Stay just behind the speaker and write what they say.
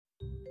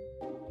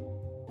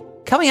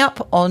coming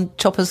up on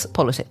Choppers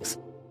Politics.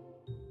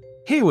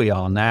 Here we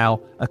are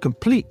now, a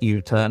complete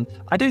U-turn.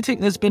 I don't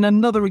think there's been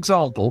another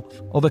example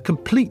of a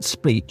complete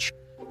speech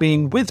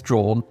being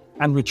withdrawn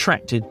and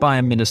retracted by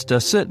a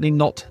minister, certainly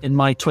not in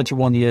my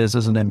 21 years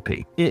as an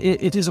MP.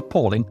 It is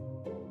appalling.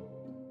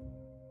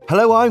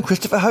 Hello, I'm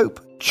Christopher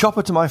Hope,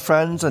 Chopper to my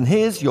friends, and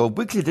here's your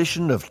weekly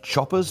edition of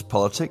Choppers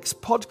Politics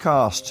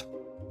Podcast.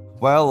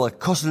 Well, a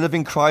cost of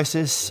living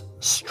crisis,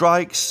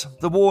 strikes,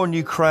 the war in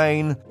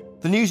Ukraine.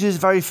 The news is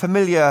very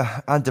familiar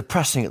and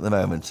depressing at the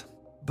moment.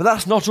 But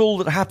that's not all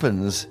that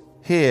happens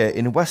here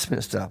in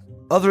Westminster.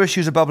 Other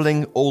issues are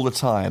bubbling all the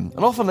time,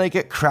 and often they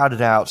get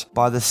crowded out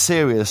by the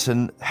serious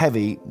and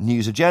heavy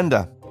news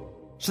agenda.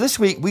 So this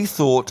week we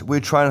thought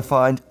we'd try and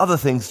find other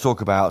things to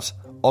talk about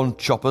on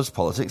Choppers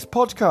Politics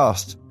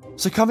Podcast.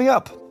 So coming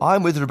up,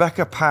 I'm with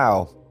Rebecca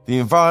Powell, the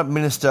Environment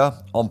Minister,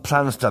 on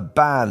plans to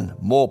ban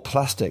more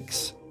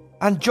plastics.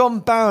 And John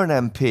Barron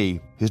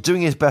MP, who's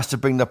doing his best to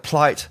bring the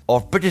plight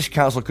of British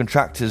council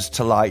contractors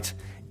to light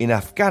in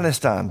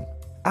Afghanistan.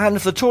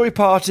 And for the Tory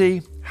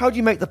party, how do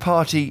you make the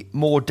party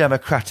more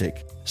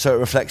democratic so it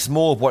reflects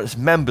more of what its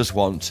members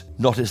want,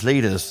 not its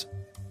leaders?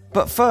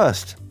 But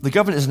first, the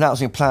government is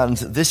announcing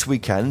plans this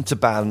weekend to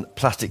ban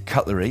plastic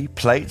cutlery,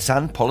 plates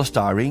and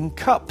polystyrene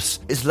cups.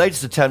 Its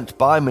latest attempt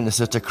by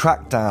ministers to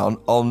crack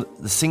down on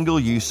the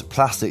single-use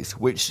plastics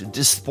which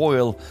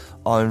despoil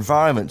our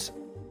environment.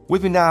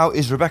 With me now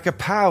is Rebecca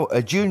Powell,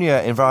 a junior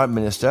Environment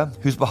Minister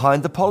who's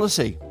behind the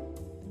policy.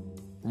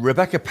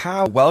 Rebecca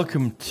Powell,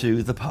 welcome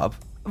to the pub.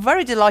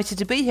 Very delighted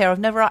to be here. I've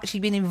never actually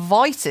been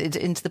invited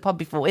into the pub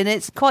before, and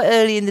it's quite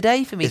early in the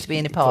day for me to be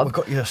in a pub. I've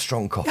got you a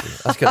strong coffee.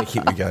 That's going to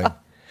keep you going.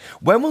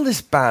 When will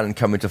this ban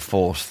come into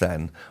force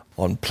then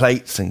on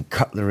plates and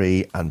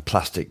cutlery and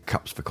plastic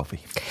cups for coffee?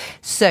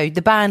 So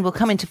the ban will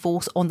come into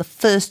force on the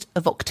 1st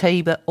of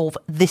October of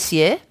this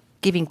year,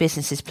 giving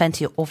businesses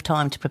plenty of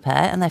time to prepare,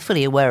 and they're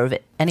fully aware of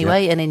it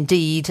anyway. Yeah. And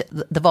indeed,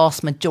 the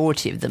vast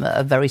majority of them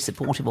are very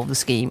supportive of the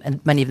scheme,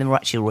 and many of them are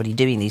actually already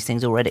doing these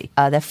things already.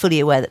 They're fully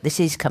aware that this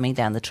is coming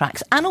down the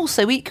tracks, and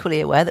also equally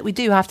aware that we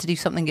do have to do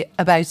something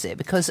about it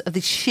because of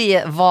the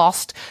sheer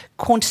vast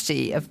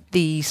quantity of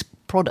these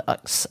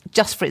products.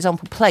 Just for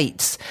example,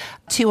 plates,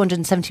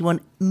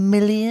 271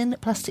 million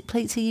plastic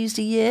plates are used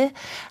a year.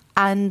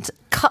 And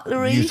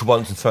cutlery. Used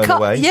once and thrown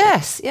away.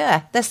 Yes,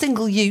 yeah. They're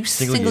single use.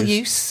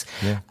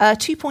 Yeah.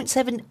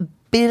 2.7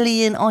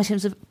 billion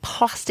items of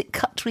plastic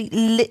cutlery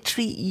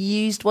literally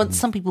used once.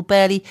 Some people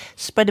barely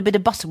spread a bit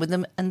of butter with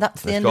them, and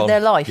that's the end of their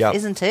life,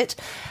 isn't it?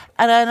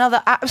 And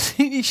another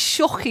absolutely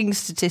shocking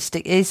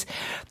statistic is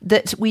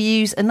that we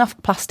use enough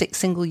plastic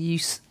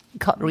single-use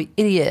cutlery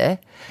in a year.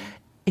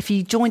 If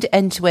you joined it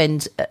end to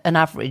end, an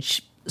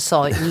average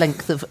size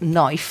length of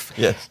knife,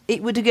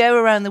 it would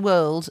go around the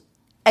world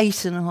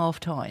 8.5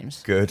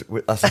 times. Good.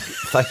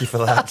 Thank you for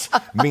that.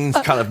 Means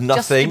kind of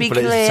nothing, but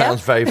clear. It sounds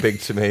very big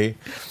to me.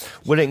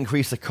 Will it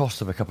increase the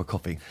cost of a cup of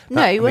coffee?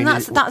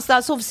 That's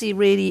obviously a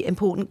really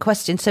important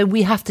question. So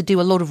we have to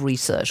do a lot of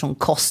research on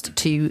cost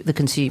to the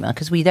consumer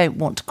because we don't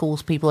want to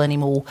cause people any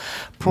more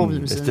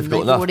problems than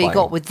they've already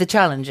got with the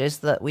challenges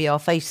that we are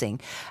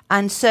facing.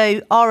 And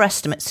so our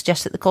estimates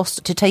suggest that the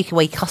cost to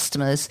takeaway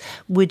customers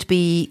would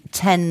be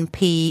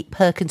 10p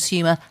per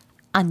consumer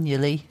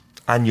annually.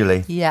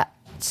 Annually? Yeah.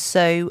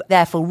 So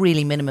therefore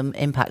really minimum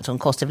impact on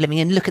cost of living,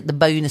 and look at the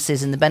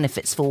bonuses and the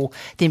benefits for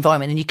the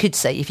environment. And you could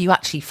say if you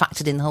actually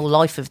factored in the whole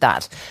life of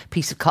that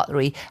piece of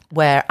cutlery,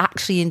 where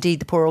actually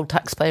indeed the poor old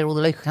taxpayer or the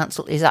local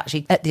council is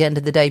actually at the end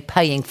of the day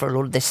paying for a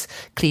lot of this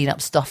clean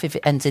up stuff if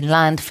it ends in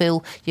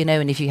landfill,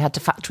 and if you had to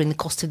factor in the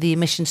cost of the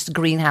emissions, the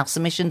greenhouse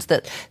emissions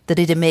that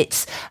it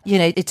emits,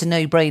 it's a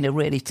no-brainer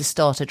really to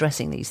start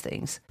addressing these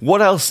things.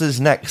 What else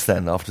is next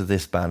then after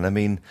this ban? I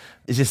mean,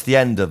 is this the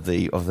end of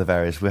the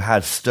various? We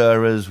had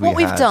stirrers.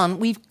 We've done,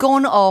 we've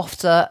gone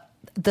after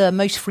the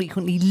most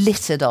frequently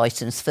littered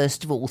items,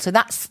 first of all. So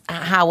that's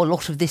how a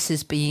lot of this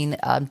has been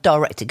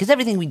directed, because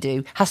everything we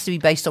do has to be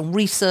based on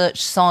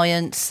research,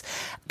 science,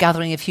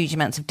 gathering of huge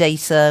amounts of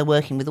data,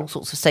 working with all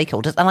sorts of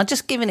stakeholders. And I'll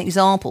just give an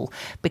example,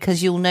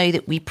 because you'll know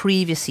that we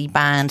previously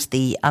banned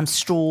the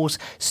straws,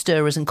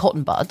 stirrers and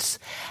cotton buds.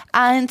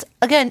 And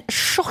again,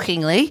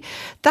 shockingly,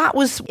 that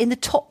was in the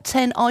top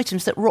 10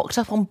 items that rocked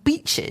up on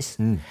beaches.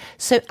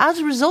 So as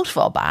a result of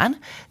our ban,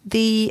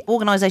 the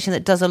organisation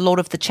that does a lot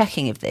of the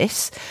checking of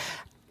this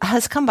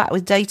has come back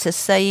with data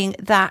saying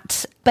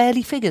that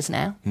barely figures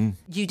now.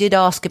 You did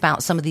ask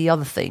about some of the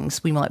other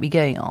things we might be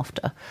going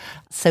after.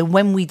 So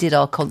when we did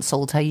our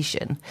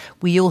consultation,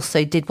 we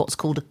also did what's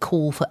called a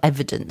call for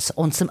evidence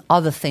on some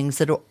other things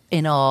that are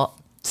in our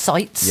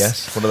sites.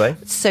 Yes, what are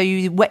they?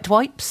 So wet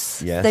wipes,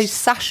 those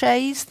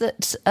sachets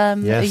that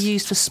are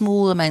used for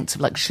small amounts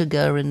of like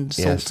sugar and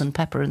salt and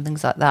pepper and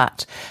things like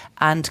that.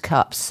 and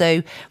cups.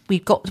 So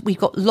we've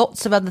got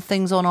lots of other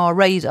things on our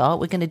radar.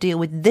 We're going to deal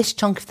with this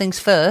chunk of things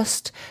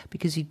first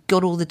because you've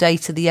got all the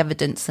data, the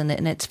evidence, and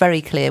it's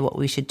very clear what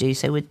we should do.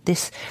 So with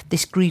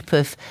this group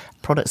of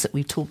products that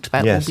we've talked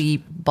about will be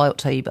by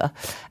October.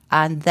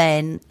 And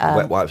then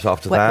wet wipes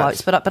after wet that.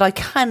 Wipes, but I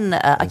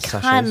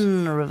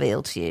can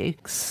reveal to you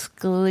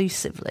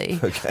exclusively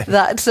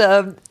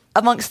that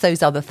amongst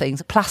those other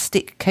things,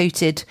 plastic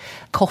coated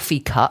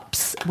coffee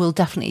cups will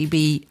definitely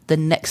be the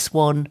next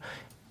one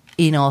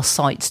in our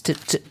sights to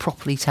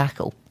properly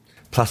tackle.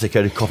 Plastic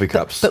coated coffee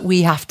cups, but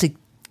we have to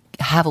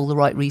have all the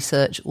right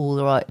research, all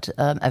the right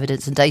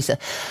evidence and data.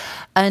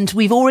 And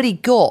we've already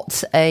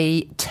got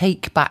a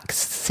take-back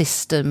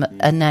system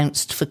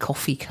announced for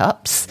coffee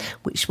cups,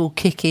 which will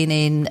kick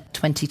in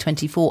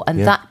 2024. And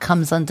that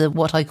comes under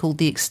what I call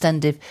the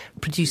Extended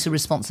Producer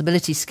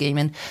Responsibility Scheme.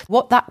 And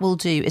what that will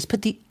do is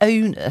put the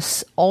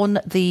onus on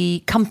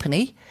the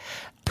company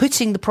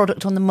putting the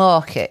product on the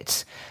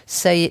market.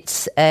 Say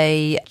it's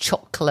a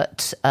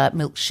chocolate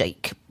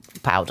milkshake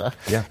powder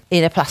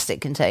in a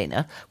plastic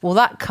container. Well,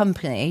 that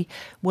company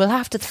will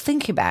have to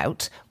think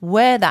about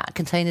where that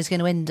container is going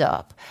to end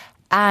up,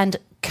 and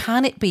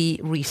can it be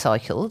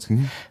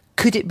recycled?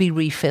 Could it be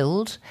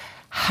refilled?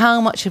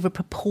 How much of a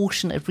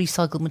proportion of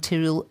recycled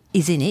material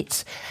is in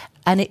it?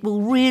 And it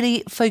will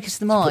really focus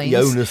the minds.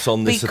 Put the onus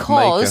on this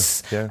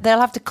because maker. they'll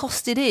have to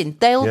cost it in.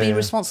 They'll be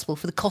responsible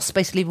for the cost,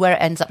 basically, where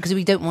it ends up, because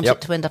we don't want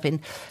it to end up in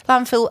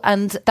landfill.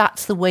 And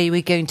that's the way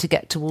we're going to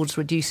get towards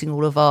reducing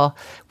all of our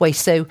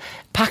waste. So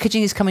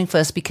packaging is coming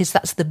first because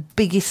that's the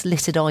biggest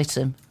littered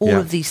item. All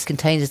of these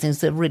containers,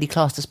 things that are really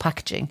classed as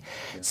packaging.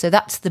 So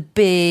that's the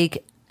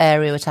big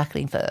area we're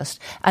tackling first,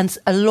 and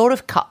a lot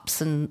of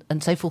cups and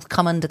so forth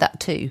come under that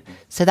too.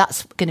 So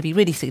that's going to be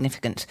really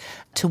significant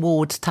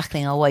towards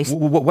tackling our waste.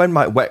 When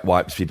might wet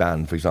wipes be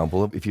banned, for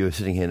example? If you were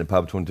sitting here in a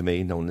pub talking to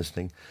me, no one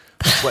listening,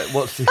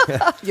 what's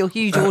the your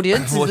huge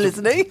audience is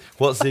listening?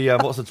 What's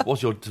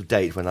your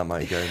date when that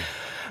might go?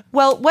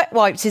 Well, wet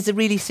wipes is a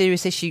really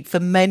serious issue for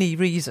many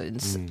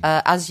reasons,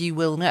 as you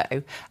will know.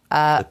 They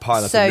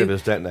pile up in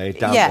rivers, don't they?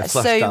 They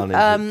flush down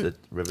into the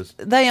rivers.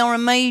 They are a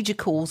major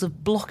cause of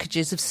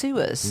blockages of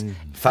sewers.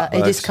 Fatbergs.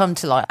 It has come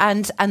to light.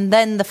 And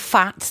then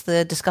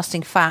the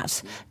disgusting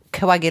fat,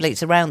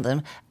 coagulates around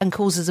them and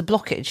causes a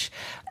blockage.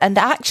 And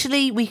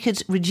actually, we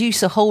could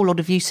reduce a whole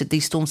lot of use of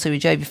these storm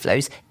sewage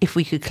overflows if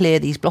we could clear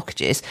these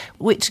blockages,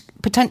 which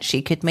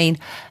potentially could mean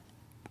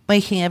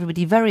making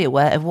everybody very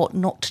aware of what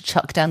not to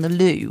chuck down the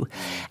loo.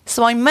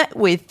 So I met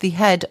with the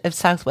head of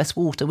South West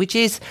Water, which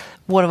is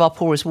one of our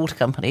poorest water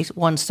companies,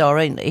 1 star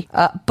only.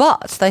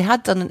 But they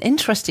had done an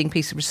interesting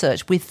piece of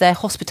research with their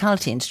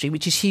hospitality industry,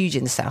 which is huge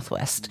in the South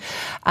West.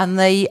 And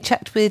they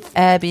checked with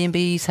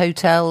Airbnbs,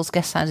 hotels,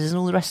 guest houses and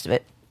all the rest of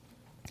it.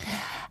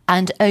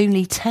 And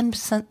only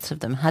 10% of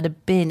them had a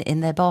bin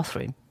in their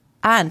bathroom.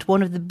 And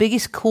one of the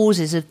biggest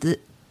causes of the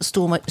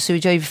storm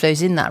sewage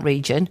overflows in that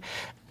region,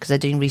 because they're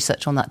doing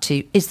research on that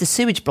too, is the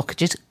sewage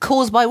blockages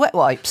caused by wet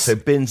wipes. So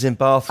bins in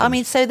bathrooms. I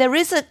mean, so there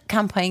is a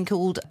campaign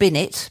called Bin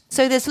It.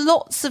 So there's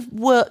lots of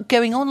work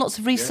going on, lots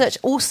of research,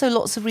 also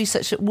lots of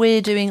research that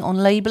we're doing on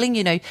labelling.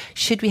 You know,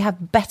 should we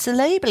have better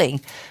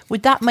labelling?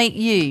 Would that make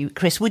you,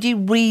 Chris, would you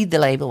read the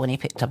label when you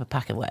picked up a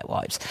pack of wet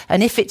wipes?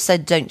 And if it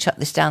said, don't chuck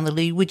this down the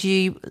loo, would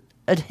you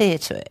adhere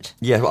to it?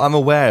 Yeah, well, I'm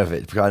aware of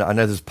it because I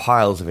know there's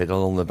piles of it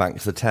along the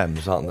banks of the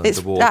Thames, aren't there? It's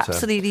the water.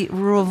 Absolutely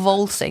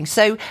revolting.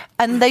 So,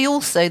 and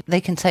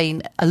they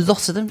contain a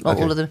lot of them, not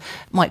all of them,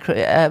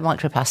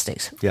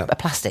 microplastics,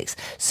 plastics.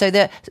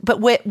 So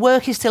but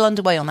work is still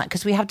underway on that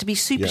because we have to be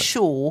super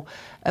sure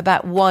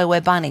about why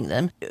we're banning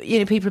them. You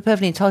know, people are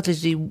perfectly entitled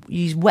to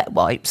use wet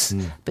wipes,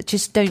 but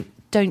just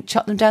don't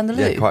chuck them down the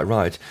loo. Yeah, quite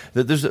right.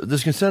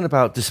 There's concern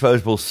about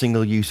disposable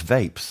single-use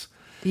vapes.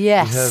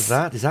 Yes. You heard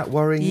that? Is that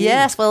worrying you?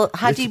 Yes. Well,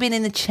 had you been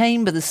in the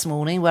chamber this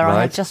morning where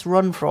I had just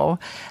run from,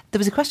 there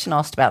was a question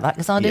asked about that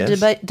because I did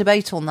a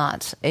debate on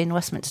that in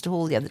Westminster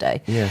Hall the other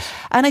day. Yes.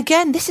 And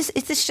again, this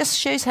just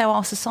shows how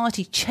our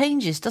society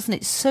changes, doesn't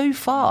it? So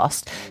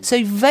fast.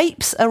 So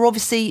vapes are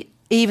obviously,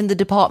 even the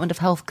Department of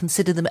Health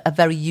consider them a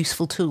very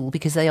useful tool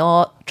because they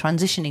are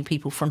transitioning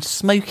people from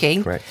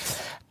smoking. Correct.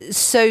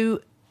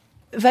 So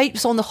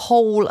vapes on the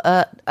whole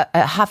are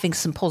having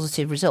some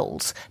positive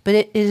results, but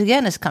it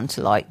again has come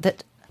to light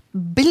that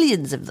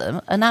billions of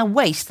them are now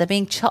waste. They're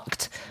being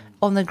chucked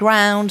on the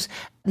ground,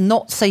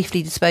 not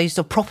safely disposed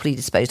of, properly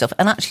disposed of,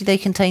 and actually they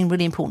contain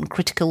really important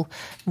critical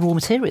raw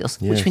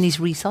materials, which we need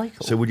to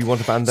recycle. So would you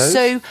want to ban those?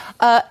 So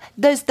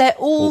they're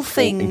all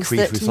things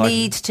that recycling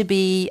need to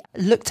be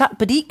looked at,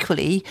 but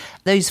equally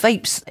those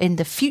vapes in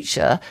the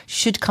future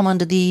should come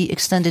under the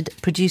Extended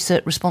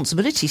Producer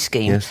Responsibility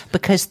Scheme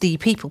because the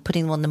people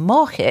putting them on the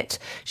market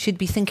should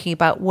be thinking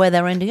about where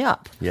they're ending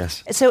up.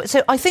 Yes. So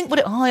I think what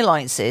it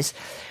highlights is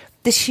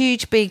this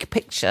huge big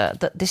picture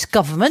that this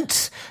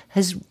government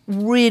is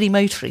really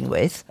motoring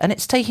with, and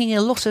it's taking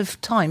a lot of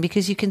time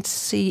because you can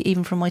see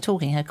even from my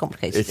talking how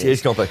complicated it is. It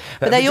is complicated.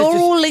 But they are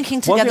all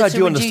linking together to reduce waste. One thing I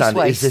do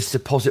understand is this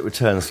deposit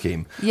return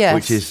scheme, yes.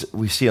 which is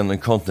we see on the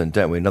continent,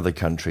 don't we, in other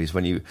countries,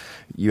 when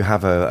you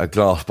have a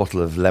glass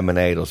bottle of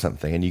lemonade or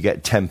something and you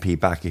get 10p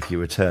back if you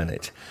return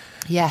it.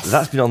 Yes.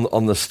 That's been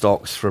on the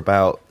stocks for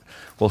about,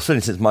 well,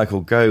 certainly since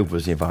Michael Gove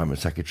was the Environment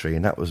Secretary,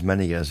 and that was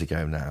many years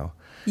ago now.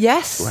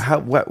 Yes.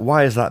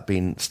 Why has that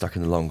been stuck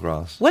in the long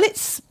grass? Well,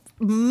 it's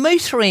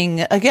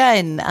motoring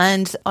again,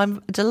 and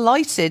I'm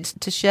delighted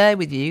to share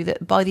with you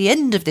that by the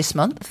end of this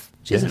month,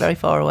 which isn't very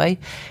far away,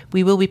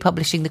 we will be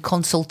publishing the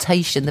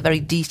consultation, the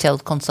very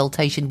detailed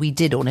consultation we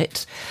did on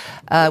it,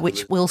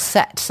 which will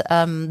set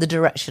the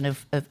direction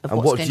of what's going to happen.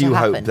 And what do you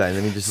hope then?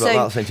 I mean, just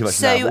without saying too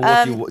much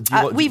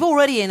now, we've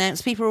already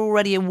announced, people are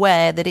already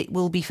aware that it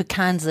will be for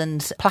cans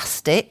and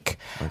plastic,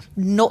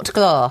 not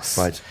glass.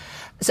 Right.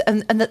 So,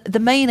 and the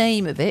main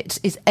aim of it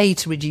is, A,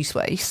 to reduce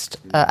waste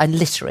and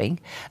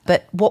littering,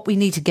 but what we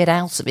need to get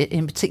out of it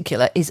in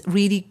particular is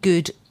really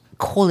good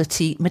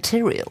quality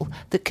material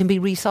that can be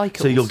recycled.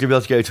 So you'll be able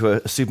to go to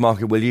a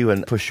supermarket, will you,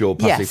 and push your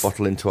plastic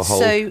bottle into a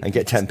hole and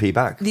get 10p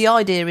back? The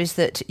idea is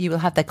that you will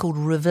have, they're called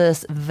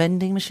reverse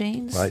vending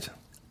machines. Right.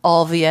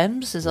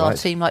 RVMs, as our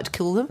team like to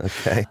call them.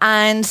 Okay.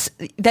 And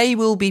they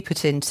will be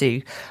put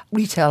into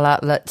retail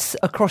outlets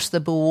across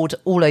the board,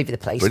 all over the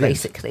place,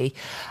 basically.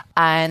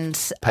 And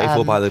paid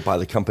for by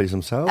the companies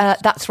themselves?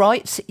 That's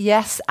right,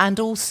 yes. And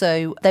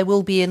also there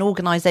will be an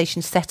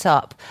organisation set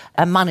up,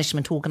 a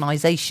management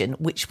organisation,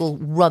 which will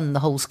run the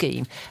whole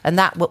scheme. And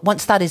that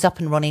once that is up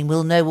and running,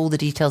 we'll know all the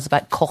details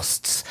about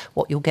costs,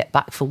 what you'll get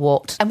back for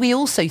what. And we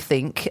also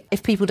think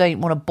if people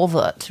don't want to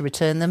bother to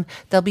return them,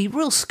 there'll be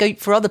real scope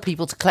for other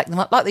people to collect them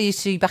up, like they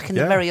used to back in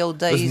the very old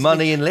days. There's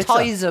money in litter.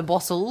 Tizer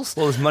bottles.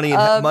 Well, there's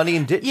money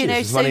in ditches. You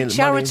know, so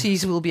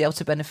charities will be able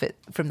to benefit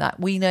from that.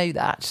 We know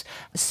that.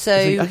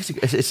 So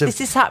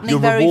this is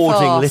happening very fast. You're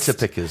rewarding litter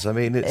pickers. I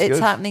mean, it's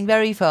happening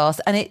very fast,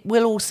 and it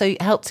will also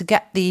help to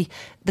get the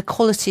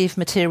quality of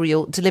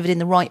material delivered in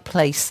the right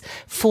place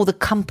for the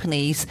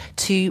companies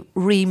to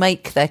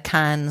remake their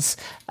cans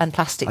and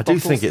plastic bottles. I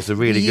do think it's a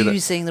really good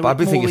using the more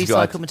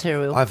recycled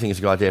material. I think it's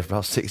a good idea for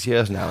about 6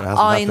 years now. And it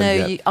hasn't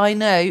happened yet. I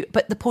know,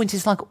 but the point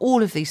is, like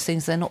all of these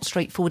things, they're not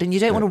straightforward, and you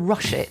don't want to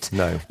rush it.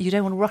 No, you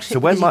don't want to rush it. So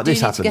when might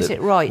this happen? To get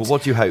it right. Well,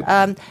 what do you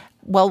hope?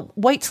 Well,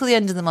 wait till the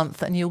end of the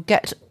month and you'll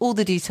get all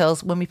the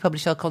details when we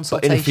publish our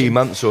consultation. But in a few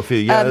months or a few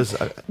years?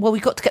 Well,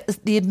 we've got to get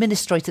the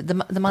administrator,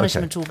 the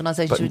management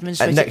organisation to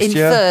administrate it in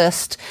year?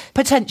 first.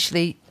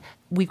 Potentially,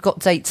 we've got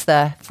dates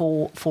there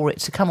for it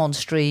to come on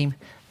stream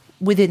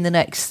within the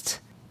next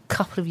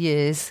couple of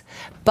years.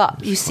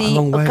 But you see,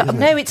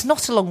 it's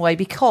not a long way,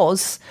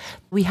 because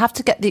we have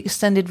to get the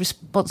extended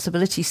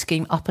responsibility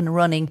scheme up and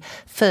running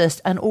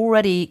first, and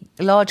already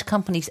large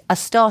companies are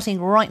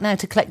starting right now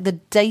to collect the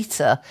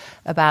data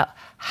about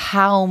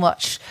how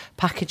much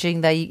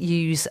packaging they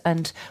use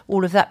and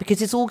all of that,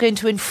 because it's all going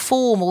to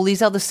inform all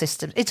these other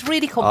systems. It's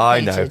really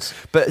complicated. I know.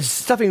 But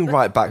stepping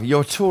right back,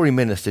 you're a Tory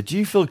minister. Do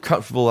you feel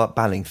comfortable about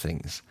banning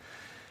things?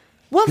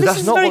 Well, this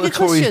is a very good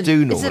question. Tories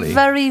do normally. It's a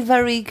very,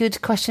 very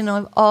good question.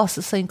 I've asked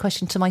the same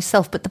question to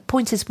myself. But the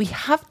point is, we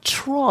have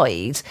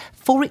tried,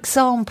 for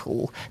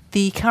example,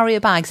 the carrier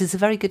bags is a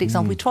very good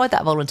example. We tried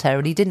that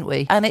voluntarily, didn't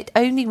we? And it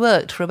only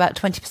worked for about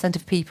 20%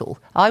 of people.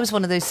 I was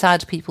one of those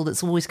sad people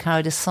that's always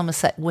carried a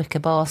Somerset wicker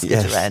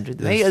basket around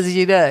with me, as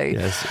you know.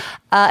 Yes.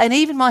 And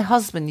even my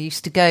husband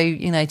used to go,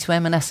 to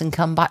M&S and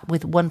come back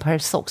with one pair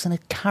of socks and a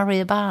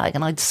carrier bag,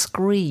 and I'd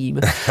scream.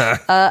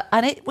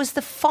 And it was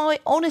the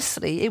fight,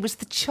 honestly, it was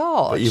the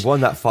charge. But you've won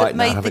that fight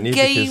now, haven't you? Made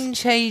the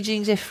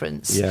game-changing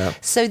difference. Yeah.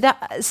 So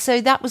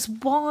that was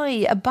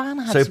why a ban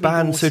had to be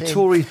brought in. So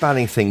Tories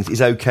banning things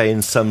is okay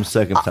in some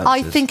circumstances.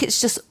 I think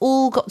it's just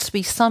all got to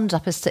be summed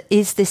up as to,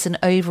 is this an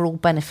overall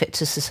benefit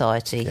to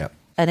society? Yeah.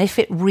 And if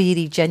it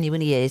really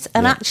genuinely is,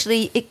 and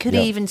actually it could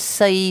even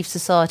save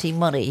society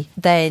money,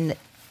 then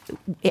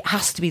it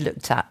has to be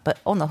looked at. But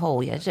on the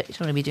whole, you don't want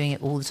to be doing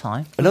it all the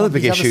time. Another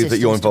big issue that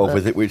you're involved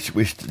with,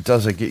 which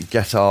does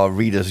get our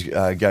readers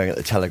going at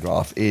the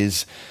Telegraph,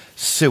 is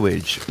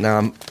sewage. Now,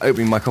 I'm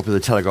opening my copy of the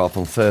Telegraph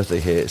on Thursday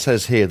here. It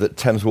says here that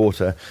Thames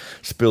Water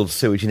spilled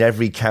sewage in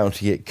every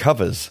county it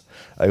covers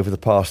over the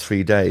past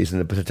 3 days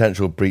in a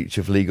potential breach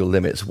of legal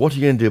limits. What are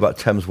you going to do about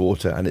Thames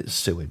Water and its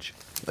sewage?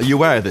 Are you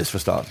aware of this, for a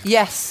start?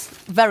 Yes,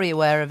 very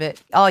aware of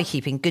it. I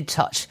keep in good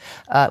touch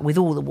with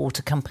all the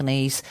water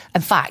companies.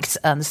 In fact,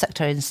 the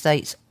Secretary of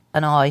State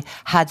and I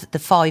had the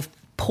 5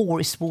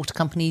 poorest water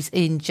companies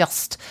in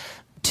just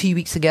 2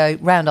 weeks ago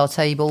round our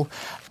table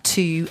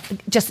to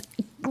just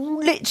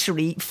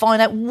literally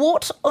find out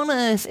what on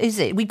earth is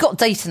it. We've got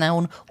data now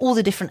on all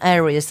the different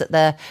areas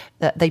that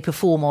they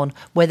perform on,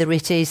 whether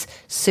it is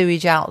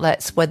sewage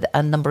outlets, whether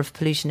a number of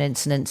pollution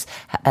incidents,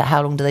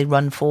 how long do they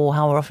run for,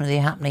 how often are they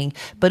happening,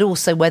 but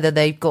also whether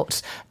they've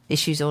got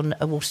issues on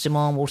water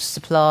demand, water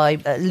supply,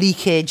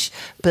 leakage,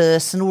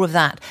 bursts, and all of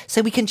that.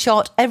 So we can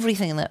chart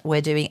everything that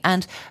we're doing.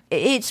 And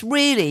it's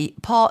really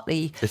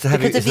partly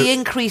because of the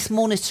increased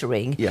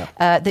monitoring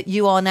that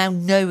you are now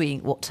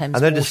knowing what Thames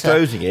and they're Water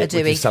disclosing it, are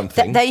doing. which is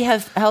something. They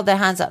have held their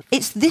hands up.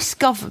 It's this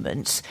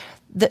government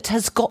that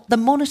has got the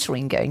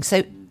monitoring going.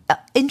 So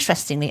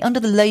interestingly,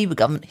 under the Labour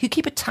government, who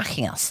keep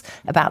attacking us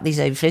about these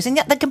overflows, and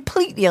yet they're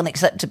completely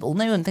unacceptable.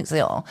 No one thinks they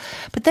are.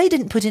 But they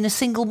didn't put in a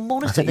single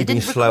monitor. They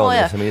didn't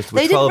require.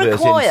 They didn't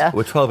require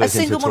a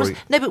single monitor.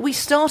 No, but we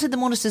started the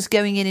monitors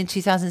going in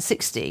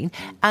 2016,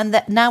 and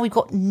that now we've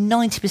got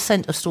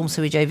 90% of storm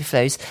sewage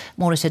overflows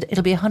monitored.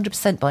 It'll be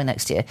 100% by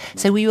next year.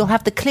 So we will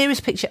have the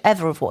clearest picture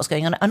ever of what's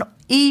going on. And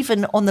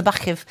even on the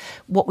back of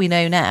what we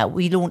know now,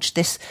 we launched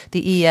this.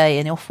 The EA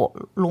and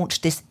Ofwat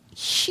launched this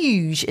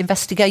huge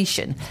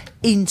investigation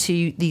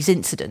into these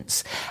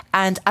incidents,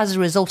 and as a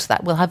result of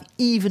that we'll have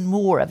even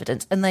more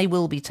evidence and they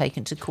will be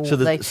taken to court. So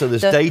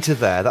there's data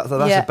there. That's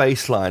a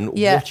baseline.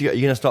 Yeah. What are you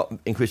going to start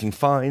increasing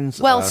fines?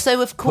 Well,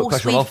 so of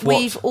course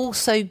we've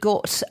also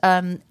got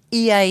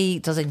EA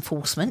does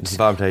enforcement,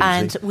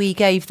 and we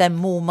gave them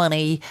more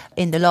money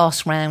in the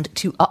last round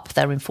to up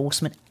their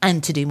enforcement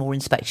and to do more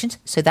inspections,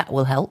 so that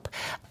will help.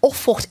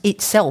 Ofwat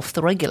itself,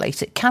 the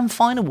regulator, can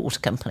fine a water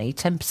company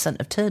 10%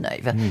 of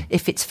turnover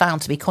if it's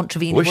found to be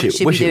contravening what it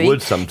should be doing. It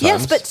would sometimes.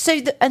 Yes, but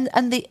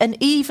and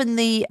even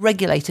the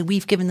regulator,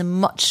 we've given them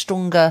much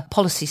stronger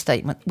policy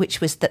statement,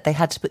 which was that they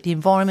had to put the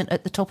environment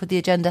at the top of the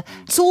agenda.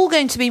 It's all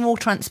going to be more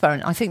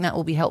transparent. I think that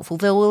will be helpful.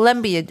 There will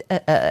then be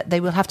they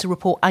will have to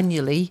report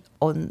annually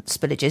on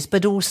spillages,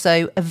 but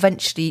also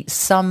eventually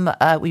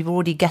we've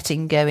already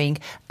getting going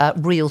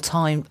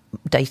real-time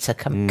data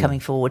coming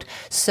forward.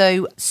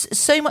 So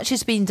much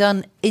has been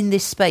done in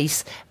this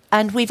space,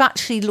 and we've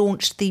actually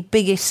launched the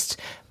biggest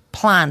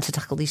plan to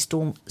tackle these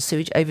storm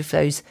sewage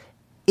overflows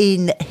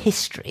in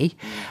history.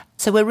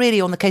 So we're really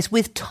on the case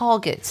with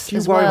targets. Do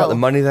you worry about the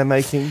money they're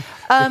making?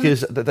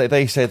 Because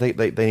they say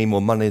they need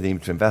more money, they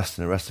need to invest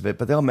in the rest of it,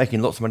 but they are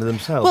making lots of money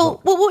themselves. Well,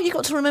 what you've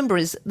got to remember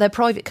is they're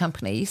private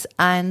companies,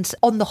 and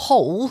on the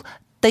whole,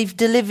 they've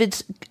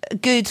delivered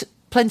good,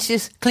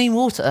 plenteous, clean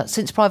water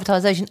since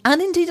privatisation, and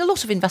indeed a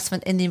lot of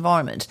investment in the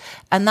environment,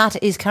 and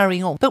that is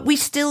carrying on. But we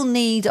still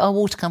need our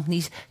water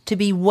companies to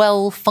be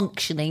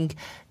well-functioning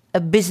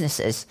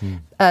businesses.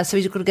 So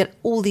we've got to get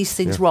all these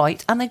things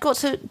right, and they've got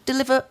to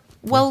deliver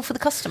well for the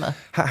customer.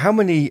 How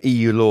many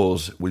EU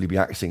laws will you be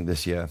axing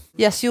this year?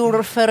 Yes, you're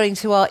referring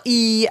to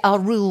our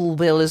rule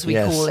bill, as we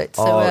call it.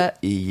 So,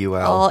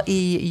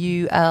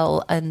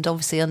 REUL, and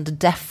obviously under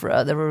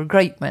DEFRA, there are a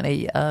great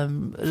many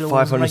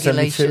laws and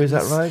regulations. Is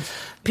that right?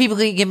 People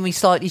can give me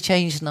slightly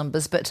changed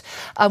numbers, but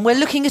we're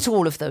looking at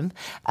all of them.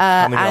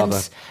 How many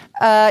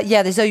are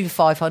there? There's over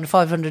 500.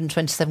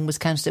 527 was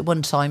counted at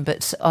one time,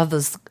 but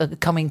others are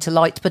coming to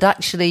light. But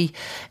actually,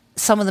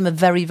 some of them are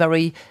very,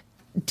 very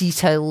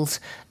detailed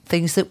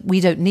things that we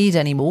don't need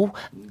anymore.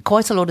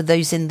 Quite a lot of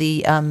those in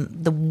the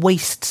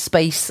waste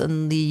space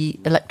and the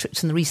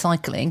electrics and the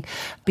recycling,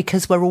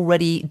 because we're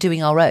already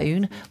doing our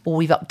own, or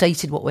we've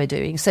updated what we're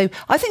doing. So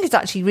I think it's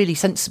actually really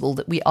sensible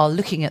that we are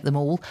looking at them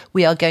all.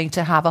 We are going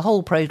to have a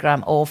whole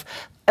programme of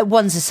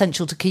one's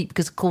essential to keep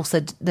because, of course,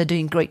 they're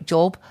doing a great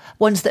job.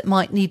 Ones that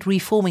might need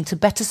reforming to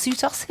better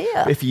suit us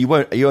here. If you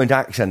won't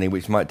axe any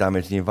which might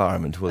damage the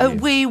environment, will you?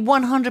 We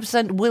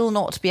 100% will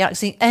not be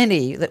axing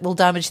any that will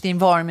damage the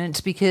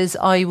environment, because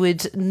I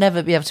would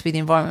never be able to be the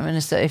Environment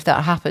Minister if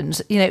that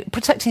happens. You know,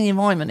 protecting the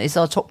environment is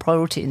our top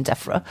priority in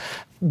DEFRA.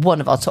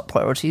 One of our top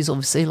priorities,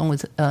 obviously, along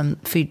with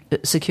food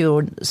secure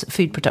and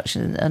food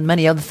production and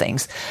many other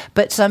things.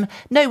 But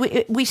no,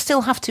 we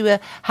still have to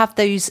have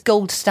those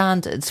gold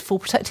standards for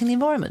protecting the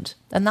environment,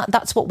 and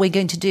that's what we're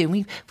going to do.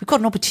 We've got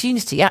an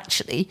opportunity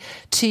actually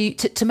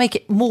to make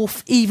it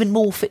even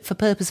more fit for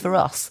purpose for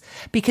us.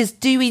 Because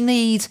do we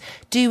need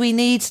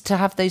to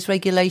have those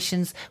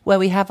regulations where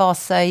we have our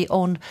say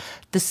on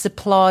the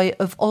supply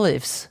of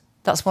olives?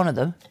 That's one of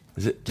them.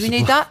 Do we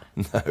need that?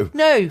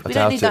 No, we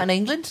don't need that in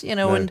England,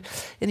 and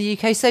in the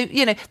UK. So,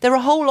 there are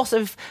a whole lot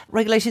of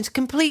regulations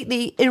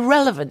completely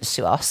irrelevant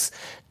to us.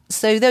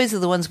 So those are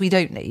the ones we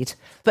don't need.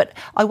 But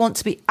I want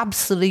to be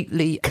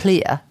absolutely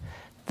clear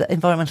that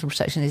environmental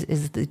protection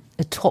is the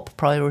top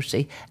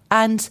priority.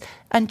 And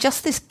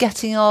just this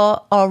getting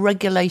our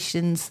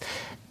regulations,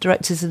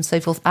 directives and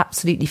so forth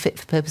absolutely fit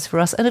for purpose for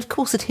us, and of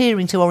course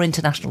adhering to our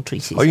international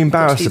treaties. Are you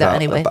embarrassed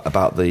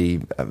about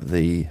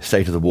the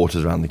state of the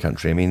waters around the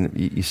country? I mean,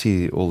 you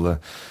see all the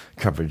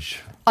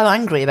coverage. I'm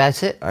angry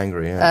about it.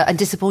 And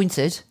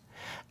disappointed,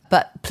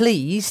 but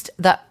pleased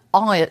that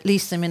I at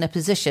least am in a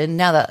position,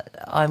 now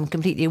that I'm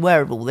completely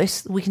aware of all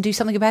this, we can do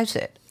something about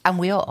it, and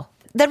we are.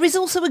 There is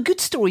also a good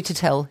story to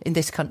tell in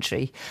this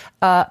country,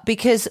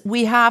 because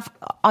we have,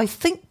 I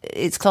think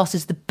it's classed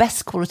as the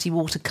best quality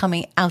water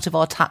coming out of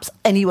our taps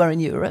anywhere in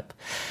Europe.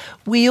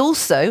 We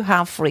also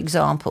have, for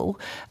example,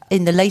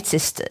 in the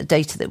latest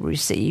data that we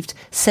received,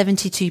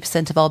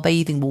 72% of our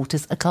bathing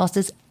waters are classed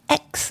as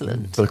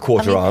excellent. But a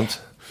quarter aren't.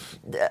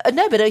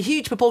 No, but a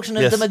huge proportion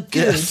of them are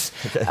good. Yes.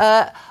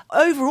 Okay.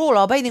 Overall,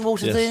 our bathing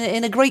waters are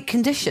in a great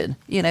condition.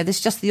 There's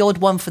just the odd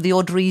one for the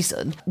odd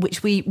reason,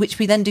 which we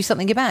then do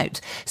something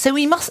about. So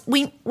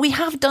we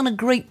have done a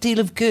great deal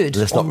of good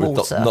on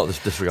water. Not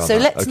disregard so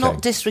that. let's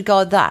not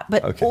disregard that.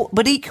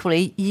 But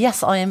equally,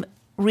 yes, I am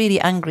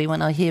really angry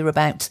when I hear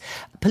about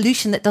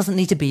pollution that doesn't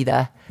need to be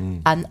there.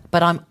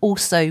 But I'm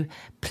also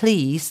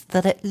pleased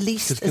that at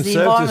least as the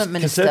Environment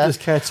Minister,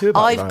 care too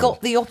about I've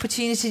got the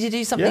opportunity to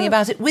do something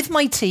about it with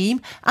my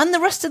team and the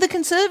rest of the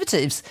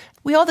Conservatives.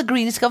 We are the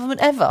greenest government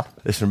ever.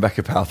 Listen,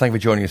 Rebecca Powell, thank you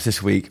for joining us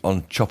this week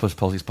on Choppers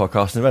Politics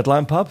Podcast in the Red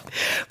Lion Pub.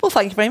 Well,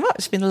 thank you very much.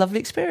 It's been a lovely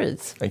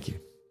experience. Thank you.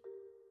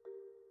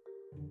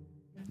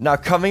 Now,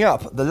 coming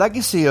up, the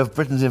legacy of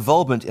Britain's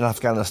involvement in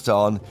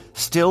Afghanistan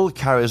still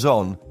carries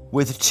on,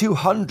 with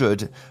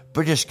 200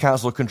 British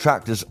Council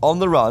contractors on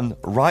the run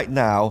right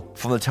now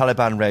from the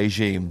Taliban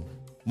regime.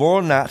 More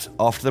on that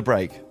after the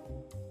break.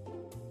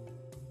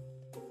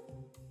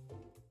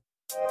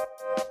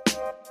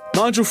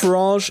 Nigel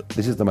Farage.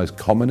 This is the most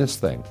commonest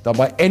thing done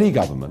by any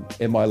government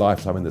in my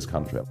lifetime in this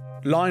country.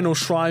 Lionel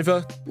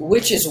Shriver.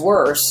 Which is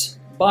worse,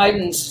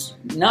 Biden's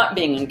not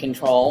being in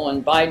control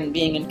and Biden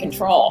being in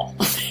control?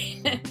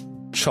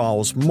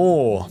 Charles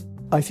Moore.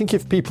 I think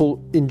if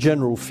people in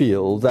general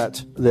feel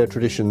that their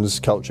traditions,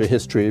 culture,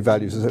 history,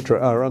 values, etc.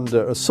 are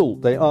under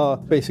assault, they are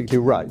basically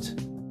right.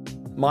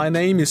 My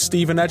name is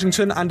Stephen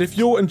Edgington, and if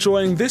you're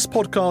enjoying this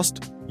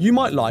podcast, you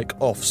might like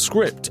Off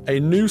Script, a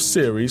new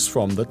series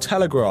from The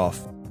Telegraph.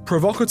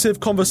 Provocative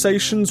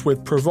conversations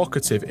with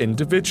provocative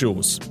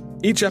individuals.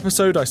 Each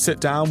episode I sit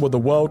down with a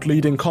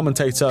world-leading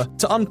commentator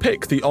to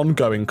unpick the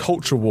ongoing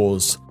culture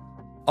wars.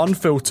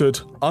 Unfiltered,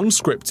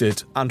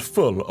 unscripted, and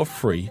full of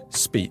free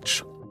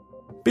speech.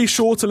 Be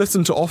sure to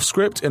listen to Off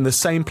Script in the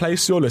same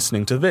place you're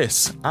listening to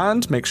this,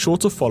 and make sure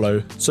to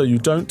follow so you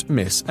don't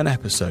miss an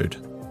episode.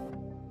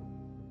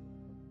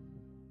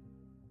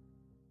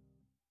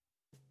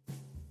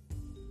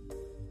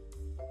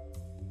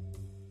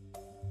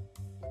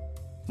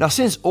 Now,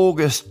 since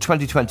August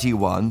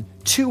 2021,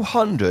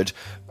 200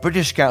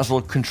 British Council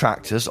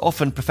contractors,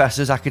 often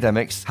professors,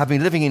 academics, have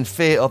been living in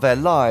fear of their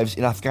lives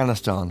in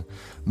Afghanistan,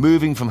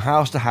 moving from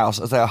house to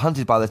house as they are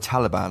hunted by the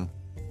Taliban.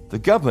 The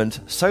government,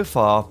 so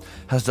far,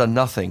 has done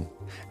nothing,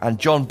 and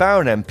John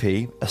Barron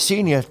MP, a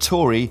senior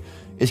Tory,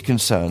 is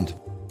concerned.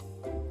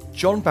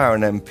 John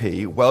Barron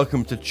MP,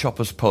 welcome to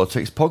Choppers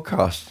Politics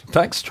Podcast.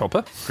 Thanks,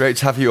 Chopper. Great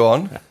to have you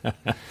on.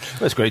 Well,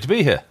 it's great to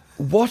be here.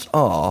 What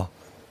are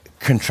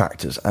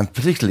contractors, and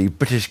particularly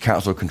British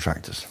Council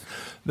contractors?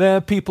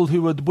 They're people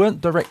who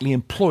weren't directly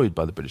employed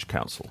by the British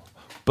Council,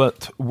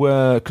 but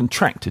were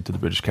contracted to the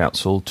British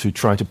Council to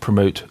try to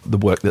promote the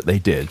work that they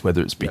did,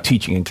 whether it's be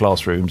teaching in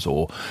classrooms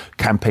or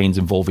campaigns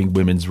involving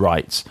women's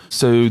rights.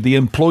 So the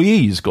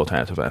employees got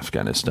out of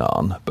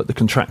Afghanistan, but the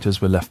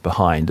contractors were left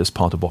behind as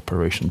part of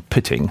Operation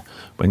Pitting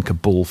when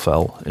Kabul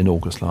fell in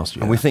August last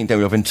year. And we think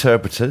then of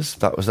interpreters.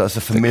 That's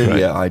a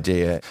familiar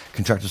idea.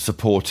 Contractors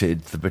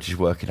supported the British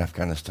work in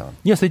Afghanistan.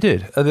 Yes, they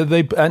did.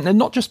 And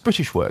not just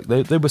British work.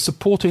 They were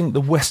supporting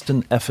the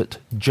Western effort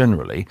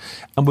generally,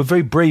 and were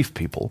very brave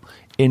people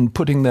in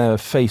putting their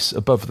face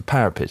above the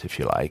parapet, if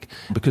you like,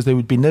 because they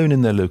would be known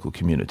in their local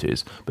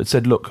communities, but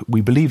said, look,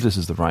 we believe this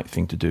is the right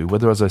thing to do,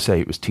 whether, as I say,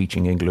 it was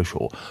teaching English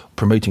or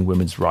promoting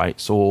women's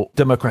rights or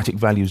democratic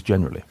values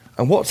generally.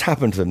 And what's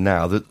happened to them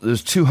now?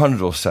 There's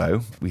 200 or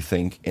so, we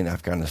think, in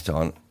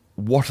Afghanistan.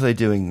 What are they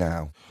doing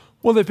now?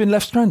 Well, they've been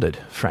left stranded,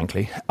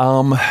 frankly.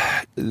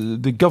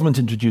 The government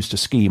introduced a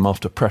scheme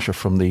after pressure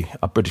from the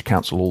British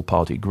Council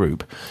All-Party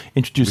Group,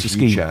 introduced a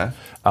scheme,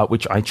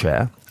 which I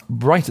chair,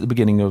 right at the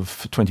beginning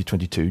of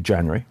 2022,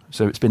 January.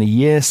 So it's been a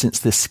year since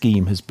this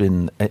scheme has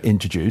been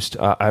introduced.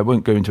 I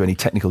won't go into any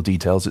technical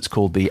details. It's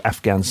called the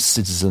Afghan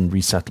Citizen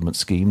Resettlement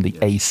Scheme, the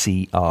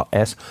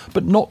ACRS.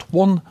 But not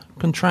one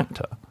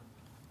contractor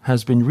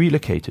has been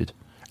relocated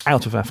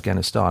out of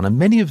Afghanistan. And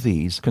many of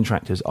these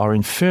contractors are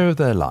in fear of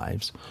their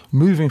lives,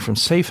 moving from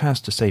safe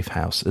house to safe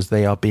house as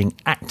they are being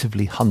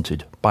actively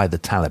hunted by the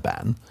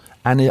Taliban.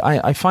 And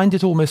I find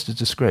it almost a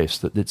disgrace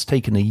that it's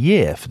taken a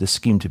year for this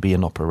scheme to be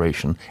in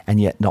operation, and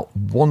yet not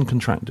one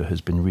contractor has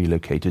been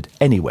relocated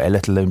anywhere,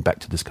 let alone back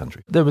to this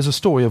country. There was a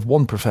story of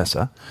one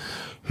professor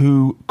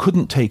who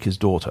couldn't take his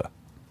daughter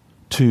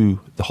to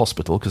the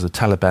hospital because the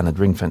Taliban had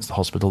ring-fenced the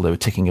hospital, they were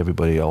ticking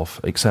everybody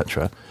off,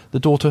 etc. The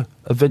daughter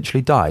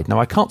eventually died. Now,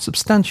 I can't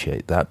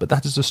substantiate that, but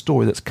that is a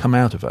story that's come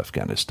out of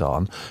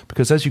Afghanistan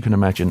because, as you can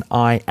imagine,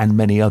 I and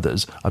many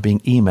others are being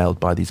emailed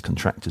by these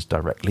contractors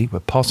directly. We're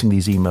passing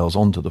these emails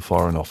on to the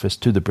Foreign Office,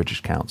 to the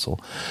British Council.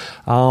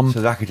 So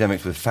the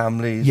academics with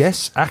families?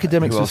 Yes,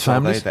 academics with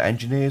families. They're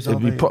engineers, are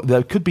they?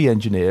 There could be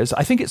engineers.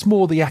 I think it's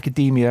more the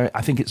academia.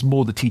 I think it's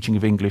more the teaching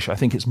of English. I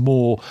think it's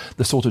more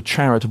the sort of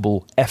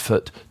charitable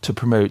effort to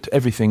promote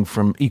everything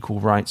from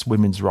equal rights,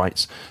 women's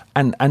rights,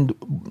 and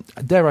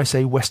dare I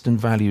say, Western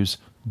values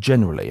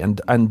generally.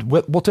 And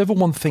whatever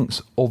one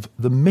thinks of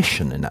the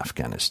mission in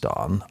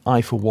Afghanistan,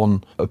 I, for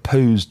one,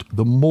 opposed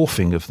the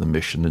morphing of the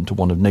mission into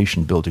one of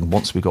nation building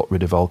once we got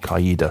rid of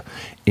Al-Qaeda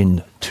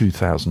in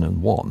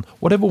 2001.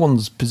 Whatever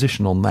one's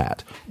position on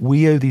that,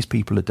 we owe these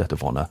people a debt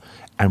of honour,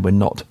 and we're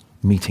not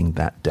meeting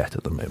that debt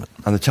at the moment.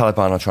 And the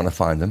Taliban are trying to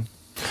find them.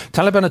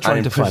 Taliban are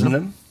trying to find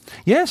them.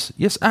 Yes,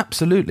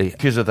 absolutely.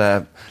 Because of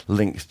their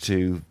links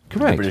to the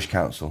British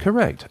Council.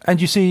 Correct.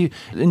 And you see,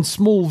 in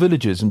small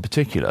villages in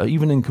particular,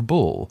 even in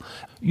Kabul,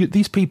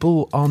 these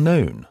people are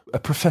known. A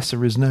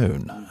professor is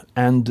known.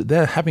 And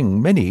they're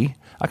having many,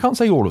 I can't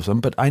say all of them,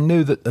 but I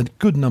know that a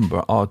good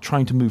number are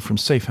trying to move from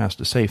safe house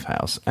to safe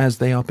house as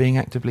they are being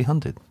actively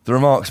hunted. The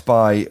remarks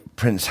by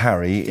Prince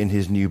Harry in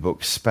his new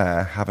book,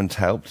 Spare, haven't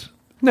helped.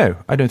 No,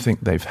 I don't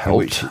think they've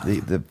helped.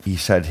 He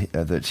said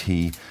that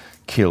he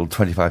killed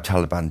 25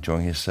 Taliban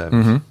during his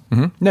service.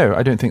 No,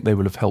 I don't think they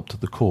will have helped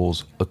the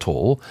cause at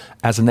all.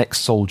 As an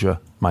ex-soldier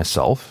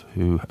myself,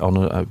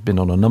 I've been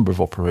on a number of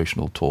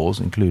operational tours,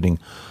 including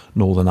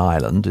Northern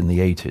Ireland in the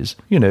 80s,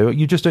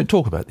 you just don't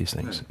talk about these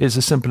things. It's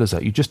as simple as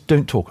that. You just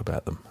don't talk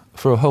about them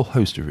for a whole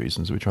host of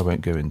reasons, which I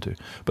won't go into.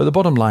 But the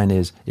bottom line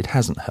is, it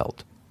hasn't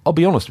helped. I'll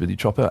be honest with you,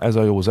 Chopper, as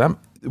I always am.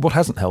 What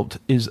hasn't helped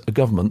is a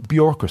government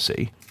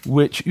bureaucracy,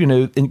 which,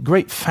 in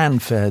great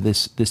fanfare,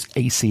 this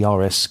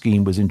ACRS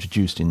scheme was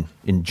introduced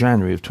in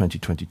January of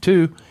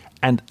 2022,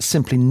 and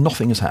simply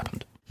nothing has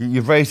happened.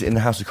 You've raised it in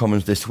the House of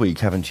Commons this week,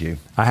 haven't you?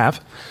 I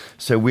have.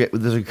 So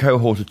there's a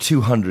cohort of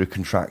 200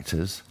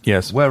 contractors.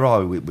 Yes. Where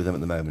are we with them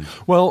at the moment?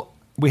 Well,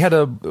 we had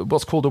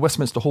what's called a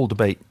Westminster Hall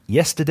debate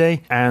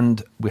yesterday,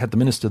 and we had the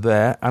minister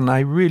there, and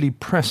I really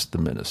pressed the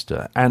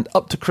minister. And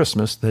up to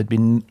Christmas, there'd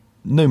been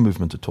no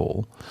movement at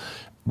all.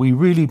 We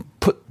really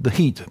put the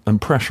heat and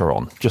pressure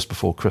on just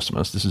before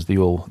Christmas. This is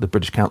the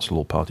British Council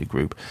All-Party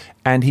Group.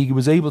 And he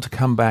was able to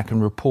come back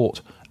and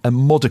report a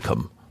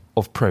modicum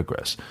of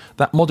progress.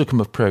 That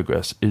modicum of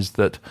progress is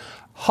that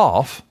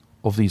half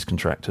of these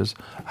contractors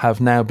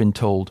have now been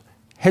told,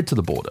 head to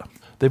the border.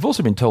 They've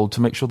also been told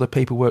to make sure their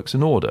paperwork's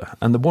in order.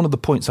 And one of the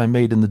points I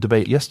made in the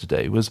debate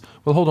yesterday was,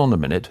 well, hold on a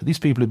minute. These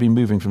people have been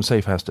moving from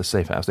safe house to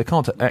safe house. They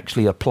can't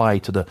actually apply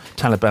to the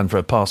Taliban for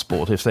a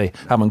passport if they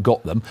haven't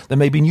got them. There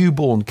may be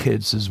newborn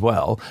kids as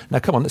well. Now,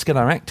 come on, let's get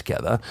our act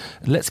together.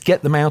 Let's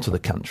get them out of the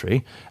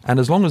country. And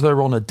as long as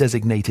they're on a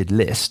designated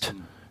list,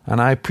 and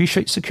I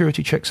appreciate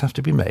security checks have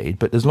to be made,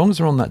 but as long as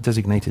they're on that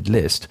designated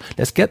list,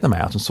 let's get them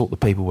out and sort the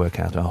paperwork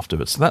out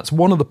afterwards. So that's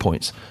one of the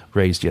points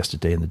raised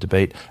yesterday in the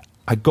debate.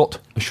 I got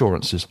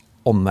assurances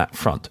on that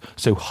front.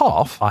 So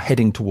half are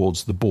heading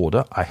towards the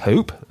border, I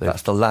hope.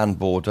 That's the land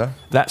border.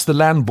 That's the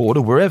land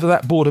border, wherever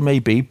that border may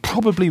be,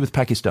 probably with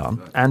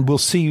Pakistan, and we'll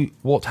see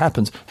what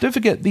happens. Don't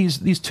forget,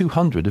 these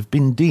 200 have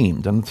been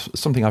deemed, and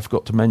something I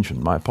forgot to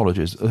mention, my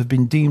apologies, have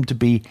been deemed to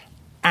be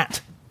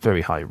at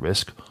very high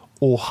risk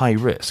or high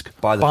risk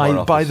by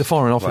the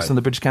Foreign Office right. and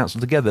the British Council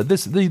together.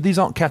 These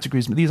aren't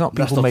categories, these aren't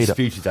people made up.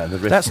 That's not disputed then, the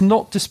risk. That's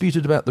not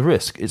disputed about the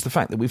risk. It's the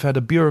fact that we've had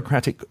a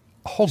bureaucratic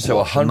hogwash. So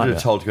 100 are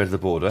told to go to the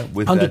border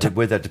with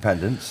their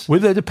dependents.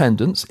 With their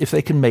dependents, if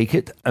they can make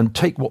it, and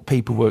take what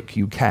paperwork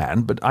you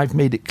can. But I've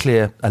made it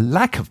clear a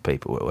lack of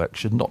paperwork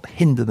should not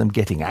hinder them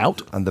getting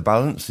out. And the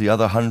balance, the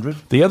other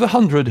 100? The other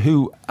 100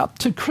 who, up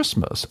to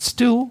Christmas,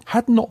 still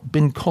had not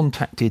been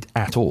contacted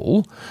at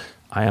all.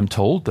 I am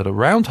told that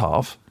around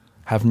half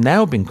have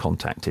now been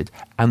contacted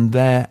and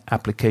their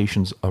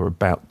applications are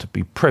about to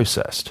be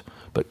processed.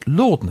 But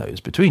Lord knows,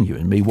 between you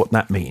and me, what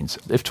that means.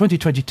 If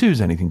 2022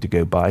 is anything to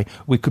go by,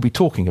 we could be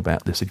talking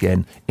about this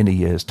again in a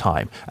year's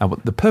time. And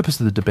what the purpose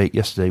of the debate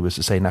yesterday was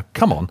to say, now,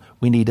 come on,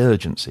 we need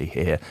urgency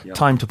here. Yep.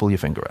 Time to pull your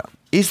finger out.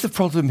 Is the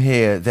problem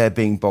here they're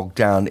being bogged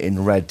down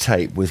in red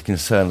tape with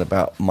concern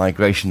about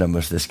migration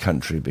numbers to this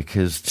country?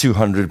 Because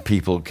 200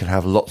 people can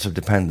have lots of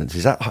dependents.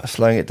 Is that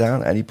slowing it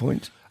down at any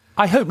point?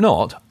 I hope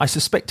not. I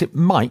suspect it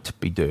might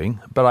be doing,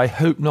 but I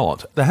hope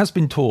not. There has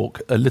been talk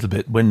a little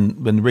bit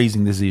when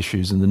raising these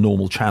issues in the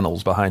normal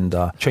channels behind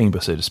our chamber,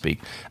 so to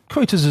speak.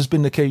 Quotas has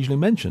been occasionally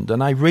mentioned,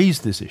 and I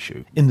raised this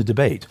issue in the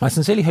debate. I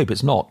sincerely hope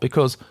it's not,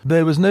 because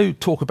there was no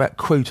talk about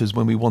quotas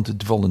when we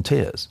wanted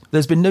volunteers.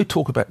 There's been no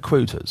talk about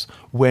quotas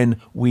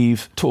when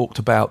we've talked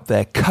about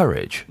their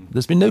courage.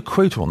 There's been no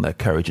quota on their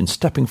courage in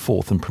stepping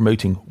forth and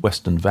promoting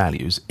Western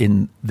values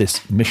in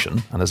this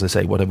mission, and as I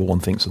say, whatever one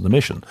thinks of the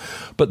mission.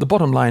 But the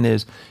bottom line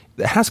is,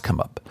 it has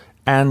come up,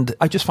 and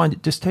I just find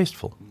it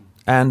distasteful.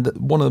 And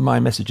one of my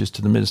messages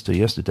to the minister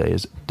yesterday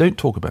is, don't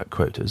talk about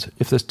quotas.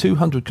 If there's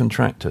 200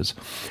 contractors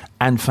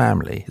and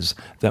families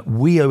that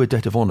we owe a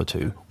debt of honour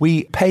to,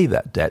 we pay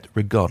that debt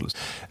regardless.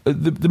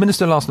 The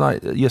minister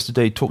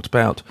yesterday talked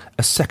about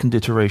a second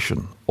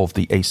iteration of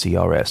the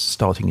ACRS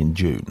starting in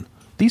June.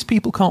 These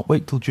people can't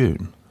wait till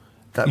June.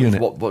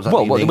 What does that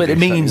mean in English? It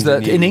means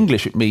that in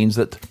English it means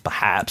that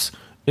perhaps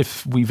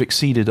if we've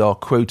exceeded our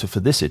quota for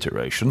this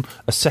iteration,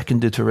 a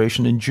second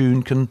iteration in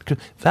June can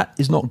that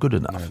is not good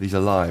enough. No, these are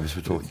lives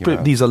we're talking But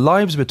about. these are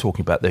lives we're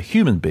talking about. They're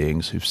human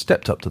beings who've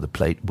stepped up to the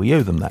plate. We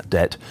owe them that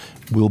debt.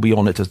 We'll be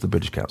on it as the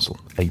British Council,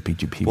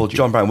 APGP. Well,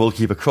 John Barron, we'll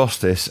keep across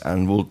this,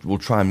 and we'll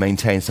try and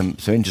maintain some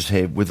interest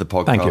here with the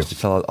Thank you. podcast to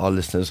tell our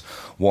listeners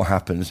what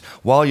happens.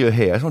 While you're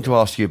here, I just want to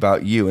ask you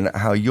about you and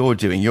how you're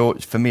doing. You're,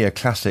 for me, a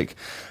classic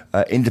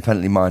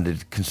independently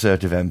minded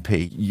Conservative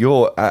MP.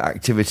 Your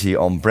activity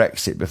on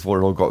Brexit before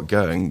it all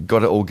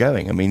got it all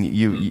going. I mean,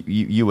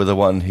 you were the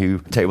one who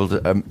tabled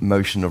a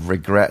motion of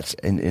regret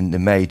in the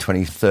May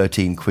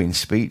 2013 Queen's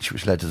speech,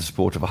 which led to the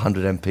support of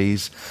 100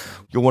 MPs.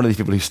 You're one of these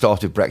people who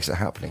started Brexit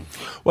happening.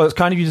 Well, it's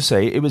kind of you to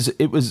say it was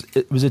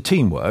a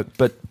teamwork,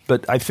 but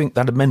I think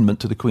that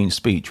amendment to the Queen's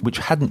speech, which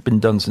hadn't been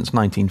done since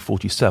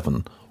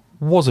 1947,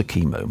 was a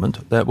key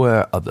moment. There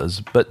were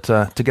others, but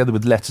together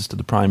with letters to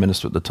the Prime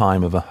Minister at the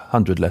time of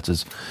 100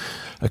 letters,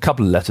 a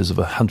couple of letters of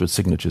 100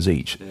 signatures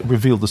each,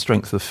 revealed the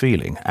strength of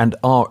feeling. And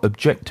our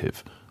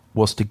objective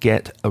was to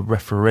get a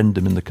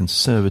referendum in the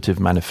Conservative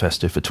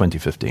manifesto for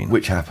 2015.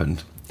 Which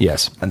happened.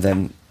 Yes. And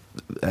then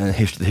the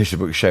history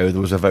books show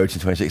there was a vote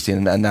in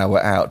 2016 and now we're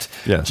out.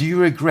 Yes. Do you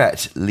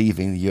regret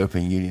leaving the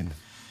European Union?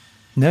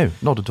 No,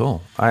 not at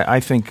all. I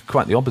think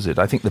quite the opposite.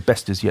 I think the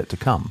best is yet to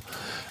come.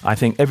 I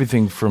think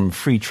everything from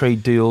free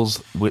trade deals,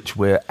 which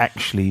we're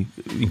actually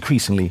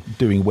increasingly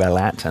doing well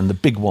at, and the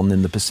big one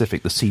in the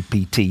Pacific, the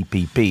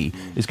CPTPP,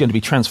 is going to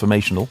be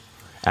transformational.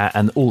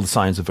 And all the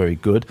signs are very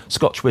good.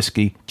 Scotch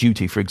whisky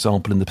duty, for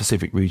example, in the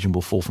Pacific region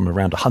will fall from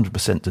around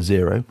 100% to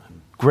zero.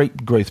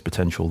 Great growth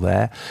potential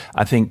there.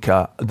 I think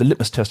the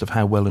litmus test of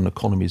how well an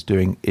economy is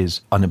doing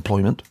is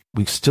unemployment.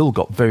 We've still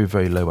got very,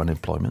 very low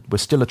unemployment. We're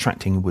still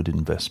attracting inward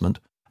investment.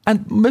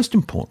 And most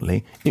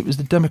importantly, it was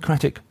the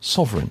democratic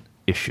sovereign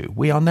issue.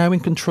 We are now in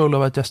control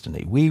of our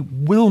destiny. We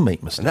will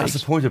make mistakes. And that's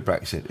the point of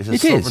Brexit. It's a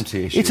It sovereignty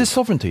is. issue. It's a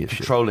sovereignty issue.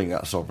 Controlling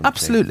that sovereignty.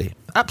 Absolutely.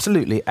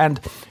 Absolutely. And,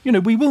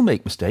 we will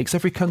make mistakes.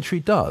 Every country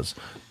does.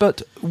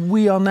 But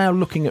we are now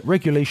looking at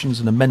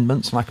regulations and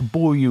amendments, and I can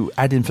bore you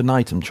ad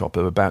infinitum,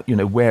 Chopper, about,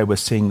 where we're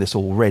seeing this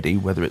already,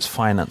 whether it's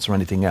finance or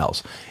anything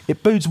else.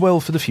 It bodes well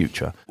for the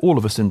future. All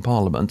of us in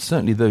Parliament,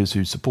 certainly those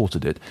who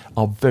supported it,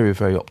 are very,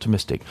 very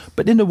optimistic.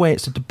 But in a way,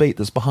 it's a debate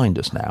that's behind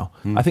us now.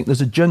 I think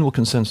there's a general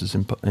consensus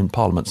in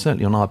Parliament,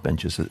 certainly on our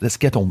benches, that let's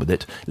get on with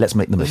it. Let's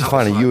make the most.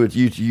 Finally, you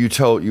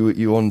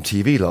were on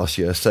TV last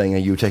year saying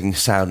you were taking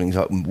soundings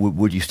like,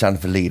 would you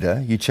stand for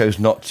leader? You chose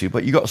not to,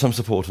 but you got some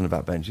support on the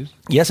backbenches.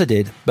 Yes, I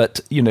did.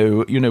 But,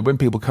 when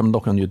people come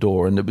knock on your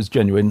door and it was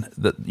genuine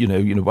that,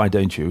 why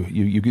don't you?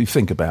 You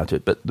think about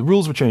it. But the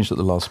rules were changed at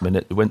the last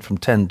minute. It went from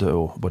 10 to,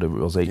 or whatever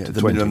it was, 8 to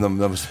 20. Minimum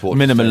level of support.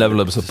 Minimum level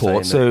of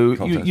support. So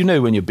you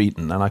know when you're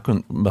beaten, and I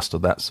couldn't muster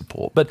that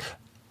support. But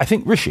I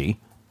think Rishi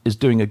is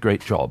doing a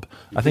great job.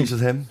 I think with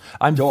him.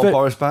 I'm Do you want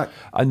Boris back?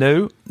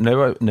 No.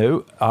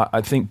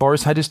 I think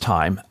Boris had his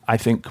time. I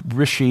think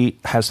Rishi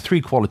has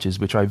three qualities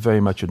which I very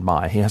much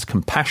admire. He has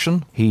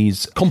compassion.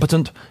 He's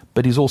competent,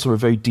 but he's also a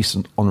very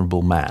decent,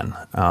 honourable man.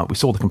 We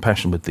saw the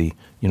compassion with the,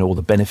 all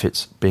the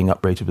benefits being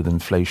uprated with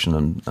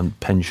inflation and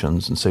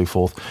pensions and so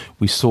forth.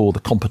 We saw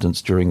the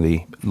competence during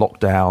the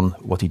lockdown,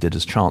 what he did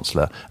as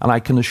Chancellor. And I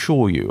can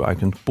assure you, I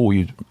can bore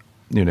you,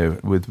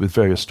 with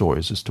various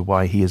stories as to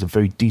why he is a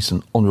very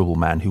decent, honourable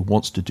man who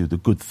wants to do the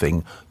good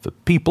thing for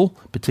people,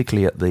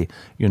 particularly at the,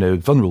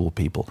 vulnerable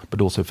people,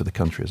 but also for the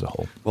country as a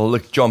whole. Well,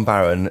 look, John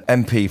Barron,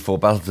 MP for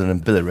Basildon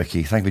and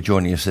Billericay, thank you for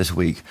joining us this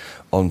week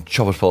on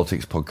Choppers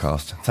Politics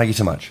podcast. Thank you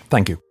so much.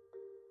 Thank you.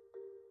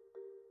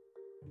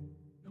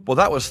 Well,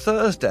 that was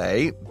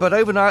Thursday, but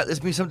overnight there's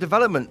been some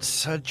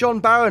developments. John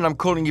Barron, I'm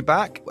calling you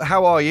back.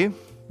 How are you?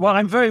 Well,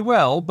 I'm very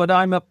well, but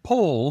I'm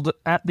appalled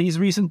at these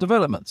recent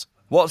developments.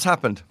 What's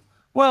happened?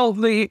 Well,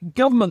 the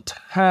government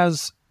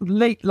has,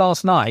 late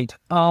last night,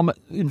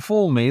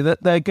 informed me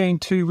that they're going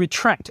to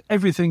retract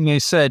everything they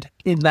said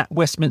in that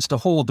Westminster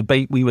Hall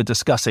debate we were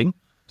discussing.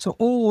 So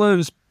all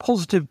those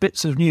positive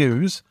bits of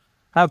news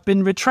have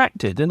been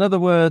retracted. In other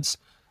words,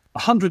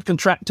 100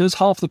 contractors,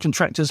 half the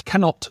contractors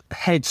cannot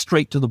head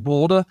straight to the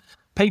border.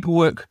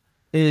 Paperwork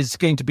is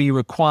going to be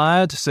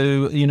required.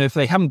 So, if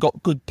they haven't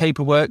got good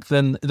paperwork,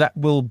 then that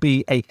will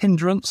be a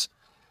hindrance.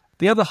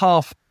 The other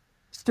half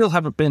still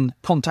haven't been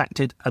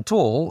contacted at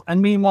all,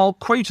 and meanwhile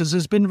quotas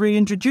has been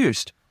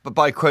reintroduced. But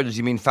by quotas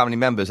you mean family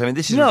members. I mean,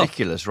 this is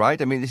ridiculous,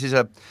 right? I mean, this is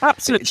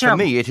for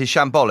me it is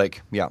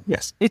shambolic. Yeah.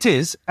 Yes, it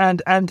is,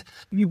 and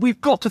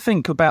we've got to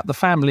think about the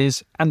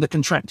families and the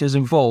contractors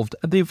involved.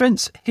 The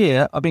events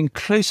here are being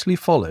closely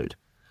followed.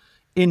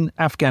 In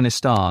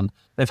Afghanistan,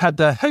 they've had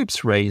their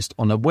hopes raised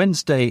on a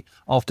Wednesday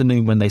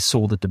afternoon when they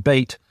saw the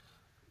debate.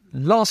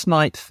 Last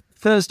night,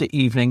 Thursday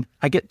evening,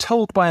 I get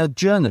told by a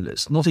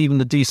journalist, not even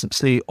the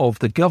decency of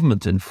the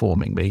government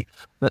informing me,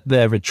 that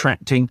they're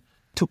retracting.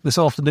 Took this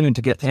afternoon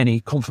to get any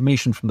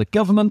confirmation from the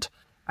government.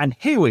 And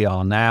here we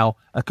are now,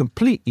 a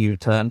complete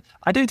U-turn.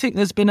 I don't think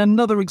there's been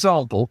another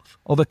example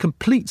of a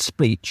complete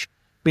speech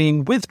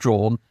being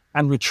withdrawn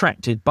and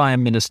retracted by a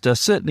minister,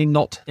 certainly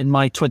not in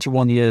my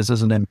 21 years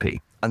as an MP.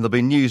 And there'll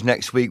be news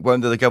next week,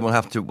 won't there? The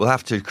government will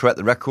have to correct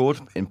the record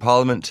in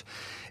Parliament.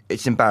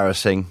 It's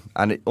embarrassing,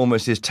 and it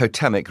almost is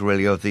totemic,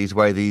 really, of the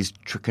way these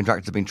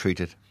contractors have been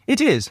treated.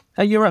 It is.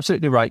 You're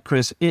absolutely right,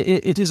 Chris.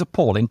 It is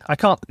appalling. I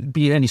can't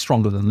be any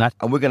stronger than that.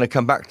 And we're going to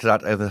come back to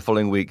that over the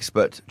following weeks.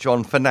 But,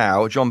 John, for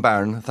now, John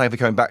Barron, thank you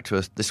for coming back to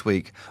us this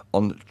week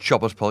on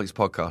Choppers Politics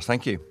Podcast.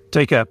 Thank you.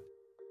 Take care.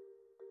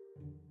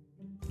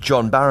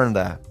 John Barron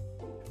there.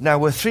 Now,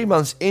 we're 3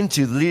 months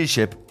into the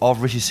leadership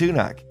of Rishi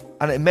Sunak.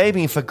 And it may have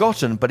been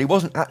forgotten, but he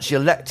wasn't actually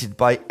elected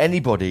by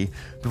anybody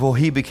before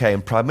he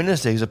became Prime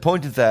Minister. He was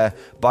appointed there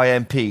by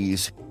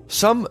MPs.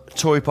 Some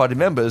Tory party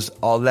members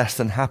are less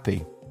than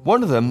happy.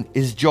 One of them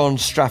is John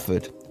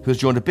Strafford, who has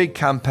joined a big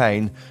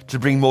campaign to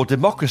bring more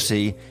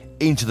democracy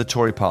into the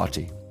Tory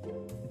party.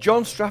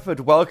 John Strafford,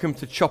 welcome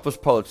to Choppers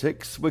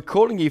Politics. We're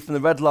calling you from the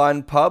Red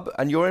Lion pub,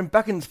 and you're in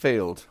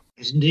Beaconsfield.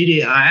 Yes,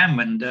 indeed I am,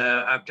 and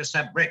I've just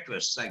had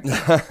breakfast, thank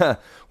you.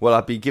 Well,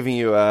 I'd be giving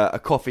you a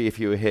coffee if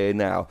you were here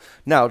now.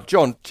 Now,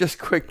 John, just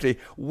quickly,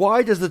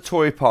 why does the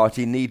Tory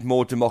party need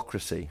more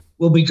democracy?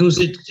 Well, because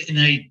it's in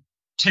a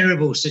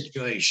terrible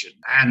situation,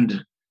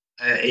 and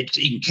it's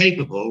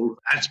incapable,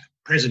 as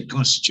present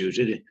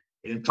constituted,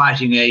 in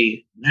fighting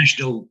a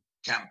national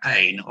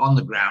campaign on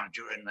the ground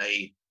during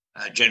the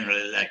general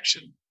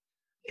election.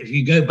 If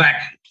you go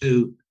back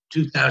to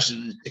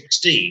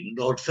 2016,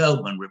 Lord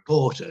Feldman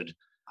reported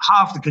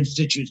half the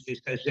constituency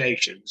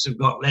associations have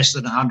got less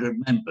than 100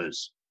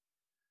 members.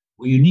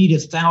 Well, you need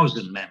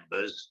 1,000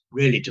 members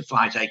really to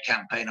fight a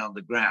campaign on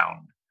the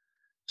ground.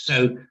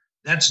 So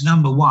that's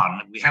number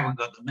one. We haven't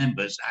got the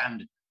members.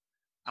 And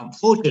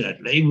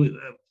unfortunately,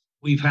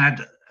 we've had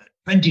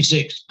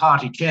 26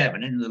 party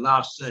chairmen in the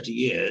last 30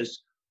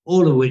 years,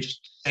 all of which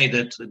say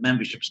that the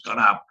membership's gone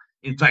up.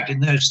 In fact,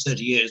 in those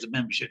 30 years, the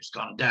membership's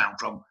gone down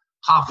from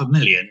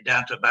 500,000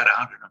 down to about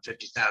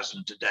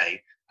 150,000 today,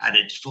 and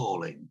it's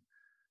falling.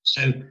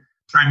 So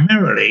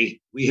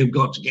primarily, we have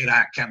got to get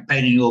our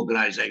campaigning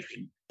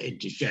organisation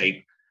into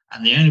shape.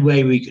 And the only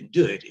way we can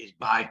do it is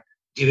by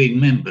giving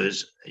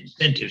members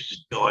incentives to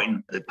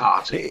join the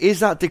party. Is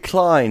that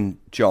decline,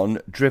 John,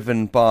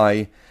 driven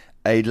by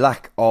a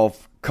lack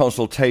of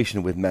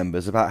consultation with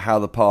members about how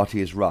the party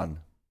is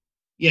run?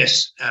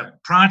 Yes.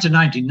 Prior to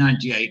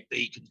 1998,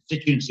 the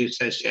constituency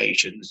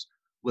associations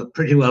were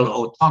pretty well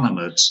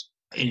autonomous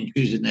in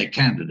choosing their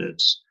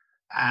candidates.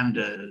 And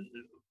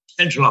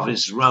Central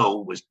Office's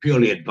role was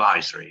purely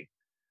advisory.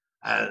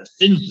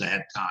 Since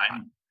that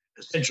time,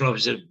 the Central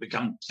Office has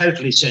become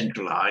totally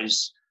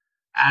centralised,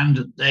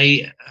 and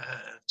they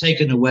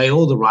taken away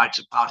all the rights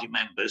of party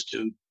members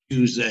to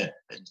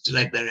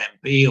select their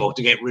MP or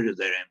to get rid of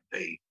their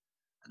MP.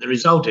 And the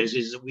result is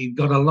that we've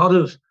got a lot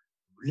of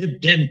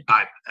Lib Dem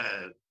type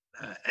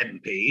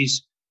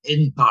MPs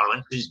in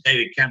Parliament since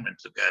David Cameron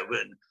took over,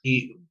 and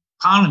the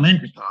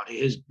Parliamentary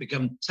Party has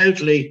become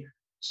totally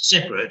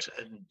separate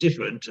and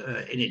different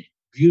in its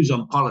views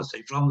on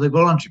policy from the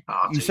voluntary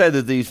party. You say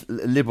that these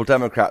Liberal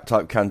Democrat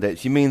type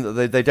candidates, you mean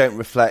that they don't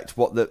reflect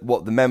what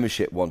the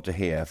membership want to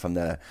hear from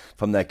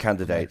their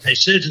candidates? They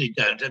certainly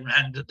don't,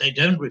 and they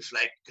don't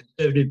reflect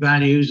Conservative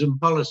values and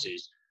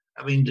policies.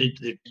 I mean,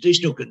 the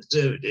traditional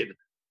Conservative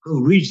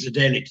who reads the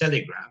Daily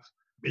Telegraph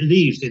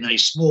believes in a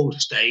small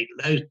state,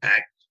 low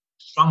tax,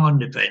 strong on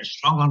defence,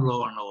 strong on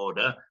law and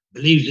order,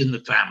 believes in the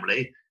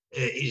family,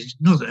 is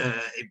not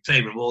in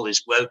favour of all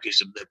this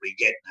wokeism that we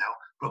get now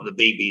from the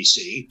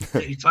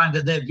BBC. You find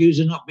that their views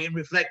are not being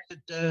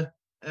reflected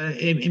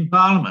in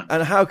Parliament.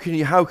 And how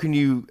can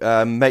you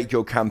make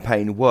your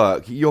campaign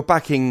work? You're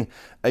backing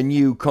a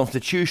new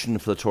constitution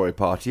for the Tory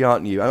party,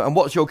 aren't you? And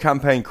what's your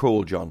campaign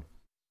called, John?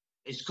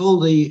 It's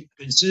called the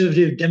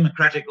Conservative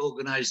Democratic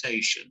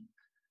Organisation,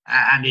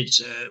 and it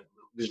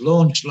was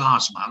launched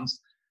last month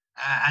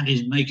and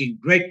is making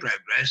great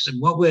progress. And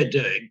what we're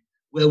doing,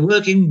 we're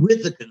working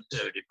with the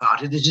Conservative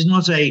Party. This is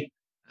not a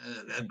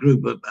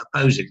group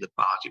opposing the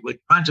party. We're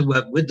trying to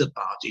work with the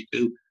party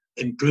to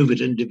improve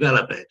it and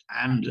develop it.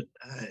 And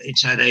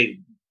it's had a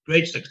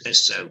great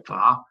success so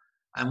far.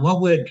 And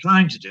what we're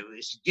trying to do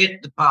is to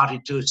get the party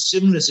to a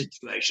similar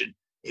situation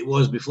it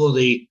was before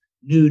the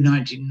new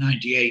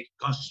 1998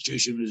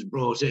 Constitution was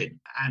brought in.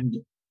 And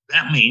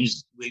that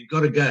means we've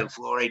got to go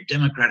for a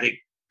democratic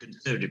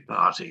Conservative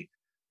Party.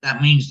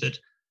 That means that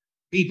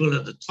people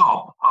at the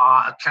top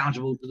are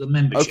accountable to the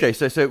membership. Okay,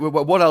 so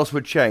what else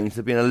would change?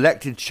 There'd be an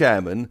elected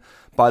chairman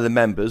by the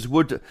members.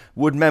 Would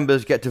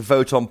members get to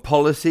vote on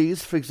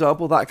policies, for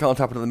example? That can't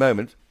happen at the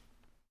moment.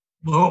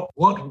 Well,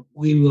 what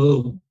we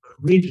will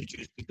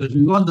reintroduce, because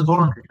we want the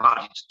voluntary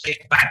party to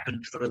take back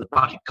control of the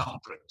party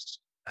conference,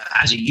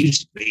 as it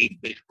used to be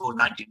before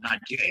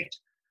 1998.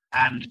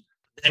 And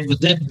there would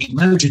then be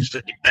motions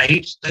for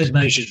debate. Those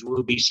motions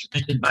will be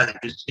submitted by the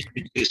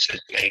constituency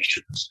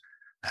associations,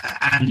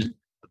 and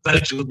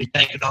votes will be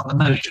taken on the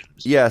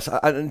motions. Yes,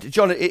 and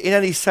John, in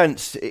any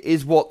sense,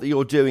 is what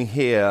you're doing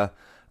here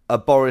a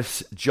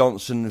Boris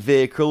Johnson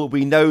vehicle?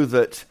 We know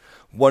that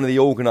one of the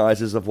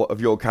organisers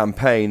of your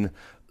campaign,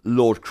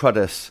 Lord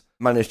Cruddas,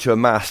 managed to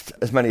amass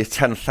as many as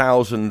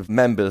 10,000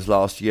 members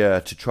last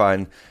year to try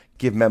and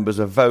give members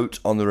a vote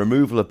on the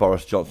removal of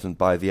Boris Johnson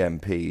by the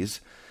MPs.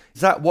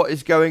 Is that what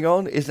is going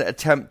on? Is it an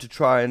attempt to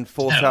try and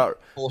force out...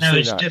 No,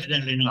 it's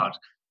definitely not.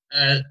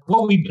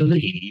 What we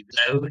believe,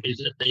 though, is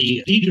that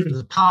the leader of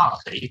the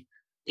party,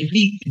 if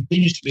he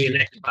continues to be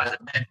elected by the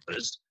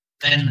members,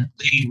 then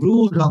the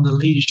rules on the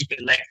leadership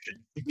election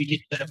should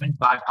be determined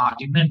by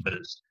party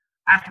members.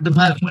 At the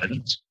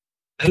moment,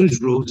 those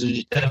rules are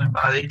determined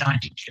by the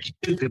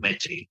 1922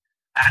 committee,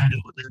 and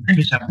the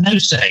members have no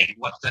say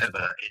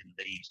whatsoever in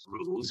these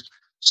rules.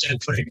 So,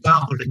 for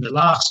example, in the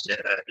last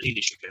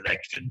leadership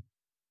election,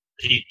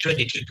 the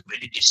 22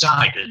 committee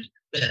decided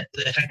that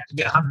there had to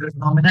be 100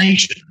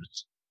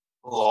 nominations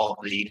for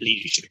the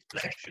leadership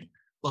election.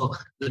 Well,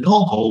 the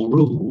normal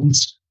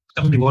rules,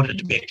 somebody wanted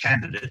to be a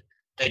candidate,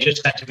 they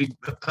just had to be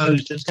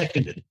proposed and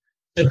seconded.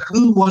 So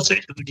who was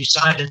it who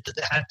decided that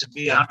there had to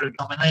be 100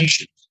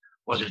 nominations?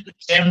 Was it the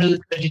chairman of the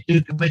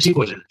 22 committee?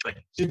 Was it the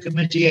 22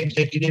 committee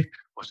executive?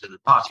 Was it the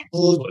party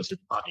board? Was it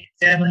the party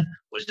chairman?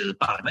 Was it the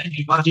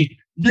parliamentary party?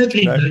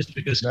 Nobody knows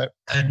because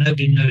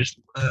nobody knows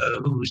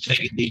who was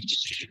taking these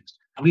decisions.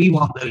 And we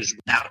want those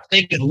now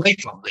taken away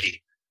from the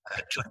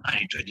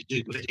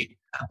 1922 committee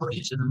and put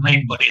into the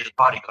main body of the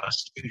party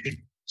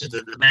constitution so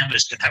that the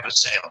members can have a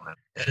say on them.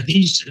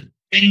 These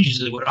changes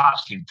that we're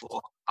asking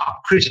for are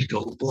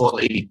critical for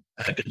the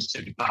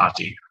Conservative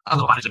Party.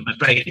 Otherwise, I'm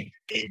afraid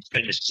it's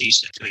going to cease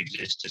to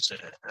exist as a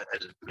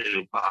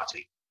political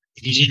party.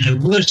 It is in a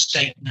worse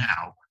state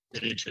now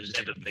than it has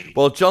ever been.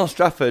 Well, John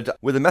Strafford,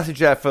 with a message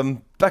there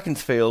from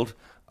Beaconsfield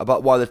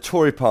about why the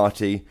Tory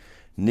party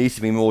needs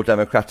to be more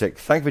democratic.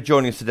 Thank you for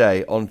joining us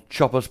today on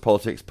Choppers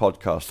Politics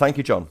Podcast. Thank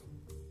you, John.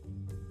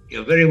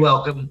 You're very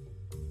welcome.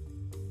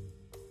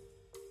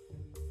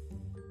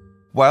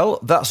 Well,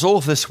 that's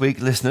all for this week,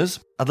 listeners.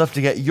 I'd love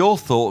to get your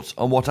thoughts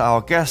on what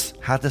our guests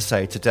had to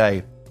say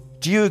today.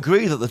 Do you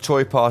agree that the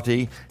Tory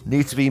party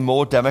needs to be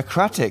more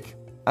democratic?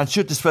 And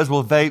should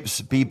disposable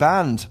vapes be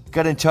banned?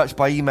 Get in touch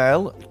by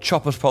email,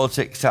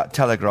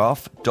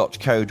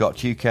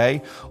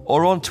 chopperspolitics@telegraph.co.uk,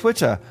 or on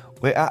Twitter,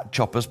 we're at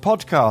Choppers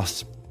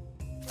Podcast.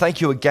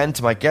 Thank you again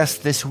to my guests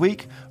this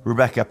week,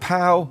 Rebecca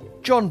Powell,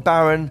 John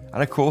Barron,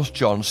 and of course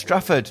John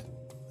Strafford.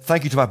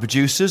 Thank you to my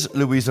producers,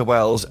 Louisa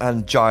Wells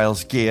and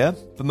Giles Gear.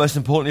 But most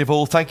importantly of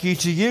all, thank you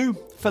to you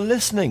for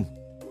listening.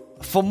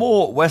 For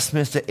more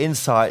Westminster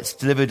insights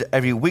delivered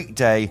every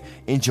weekday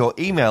into your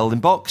email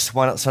inbox,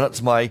 why not sign up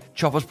to my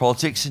Choppers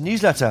Politics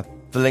newsletter?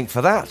 The link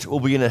for that will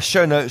be in the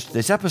show notes to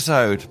this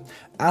episode,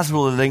 as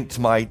will the link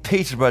to my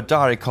Peterborough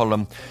Diary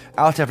column,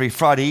 out every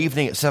Friday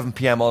evening at 7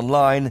 p.m.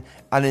 online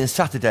and in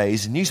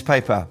Saturday's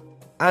newspaper.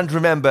 And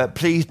remember,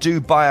 please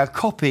do buy a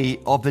copy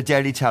of the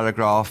Daily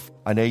Telegraph.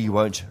 I know you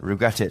won't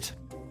regret it.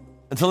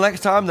 Until next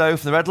time, though,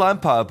 from the Red Lion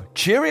Pub,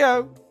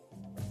 cheerio!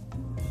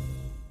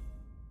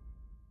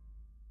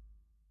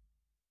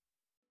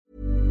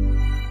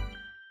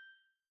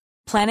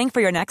 Planning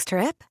for your next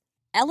trip?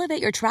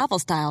 Elevate your travel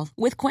style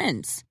with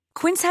Quince.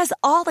 Quince has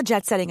all the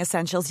jet-setting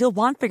essentials you'll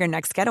want for your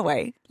next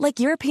getaway, like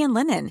European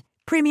linen,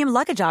 premium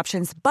luggage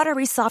options,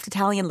 buttery soft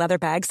Italian leather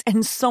bags,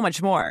 and so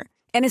much more.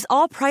 And is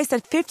all priced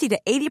at 50 to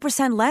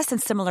 80% less than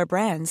similar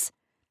brands.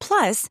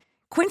 Plus,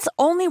 Quince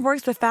only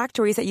works with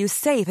factories that use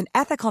safe and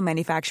ethical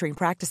manufacturing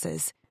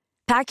practices.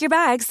 Pack your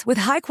bags with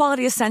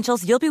high-quality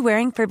essentials you'll be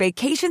wearing for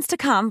vacations to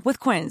come with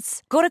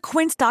Quince. Go to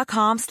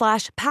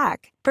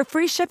quince.com/pack for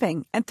free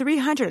shipping and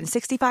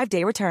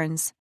 365-day returns.